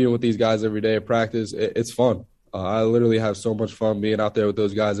 Just competing with these guys every day at practice, it's fun. I literally have so much fun being out there with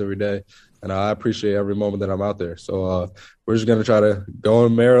those guys every day. And I appreciate every moment that I'm out there. So we're just going to try to go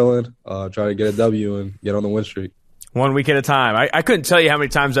in Maryland, try to get a W and get on the win streak. 1 week at a time. I couldn't tell you how many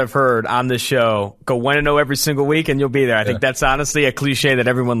times I've heard on this show, go 1-0 every single week and you'll be there. I think that's honestly a cliche that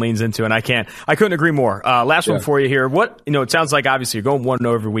everyone leans into, and I couldn't agree more. Last one for you here. It sounds like obviously you're going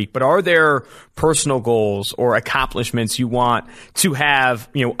 1-0 every week, but are there personal goals or accomplishments you want to have,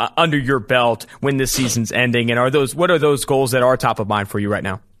 under your belt when this season's ending? And what are those goals that are top of mind for you right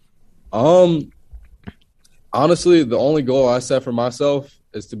now? Honestly, the only goal I set for myself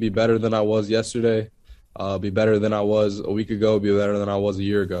is to be better than I was yesterday, be better than I was a week ago, be better than I was a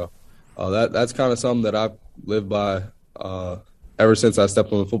year ago. That's kind of something that I've lived by ever since I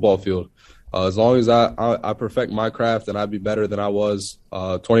stepped on the football field. As long as I perfect my craft and I be better than I was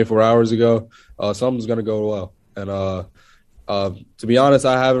 24 hours ago, something's going to go well. And to be honest,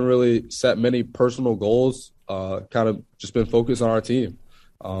 I haven't really set many personal goals, kind of just been focused on our team.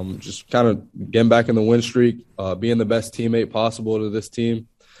 Just kind of getting back in the win streak, being the best teammate possible to this team,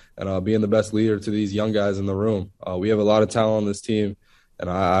 and being the best leader to these young guys in the room. We have a lot of talent on this team,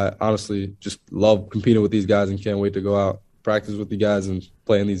 and I honestly just love competing with these guys and can't wait to go out, practice with the guys, and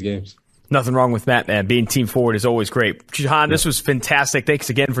play in these games. Nothing wrong with that, man. Being team forward is always great. Jahan, this was fantastic.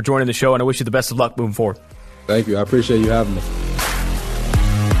 Thanks again for joining the show, and I wish you the best of luck moving forward. Thank you. I appreciate you having me.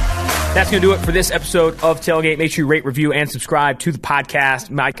 That's going to do it for this episode of Tailgate. Make sure you rate, review, and subscribe to the podcast.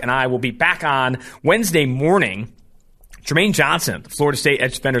 Mike and I will be back on Wednesday morning. Jermaine Johnson, the Florida State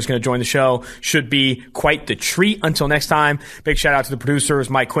edge defender, is going to join the show. Should be quite the treat. Until next time, big shout out to the producers,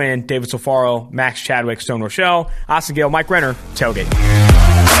 Mike Quinn, David Sofaro, Max Chadwick, Stone Rochelle, Austin Gayle, Mike Renner, Tailgate.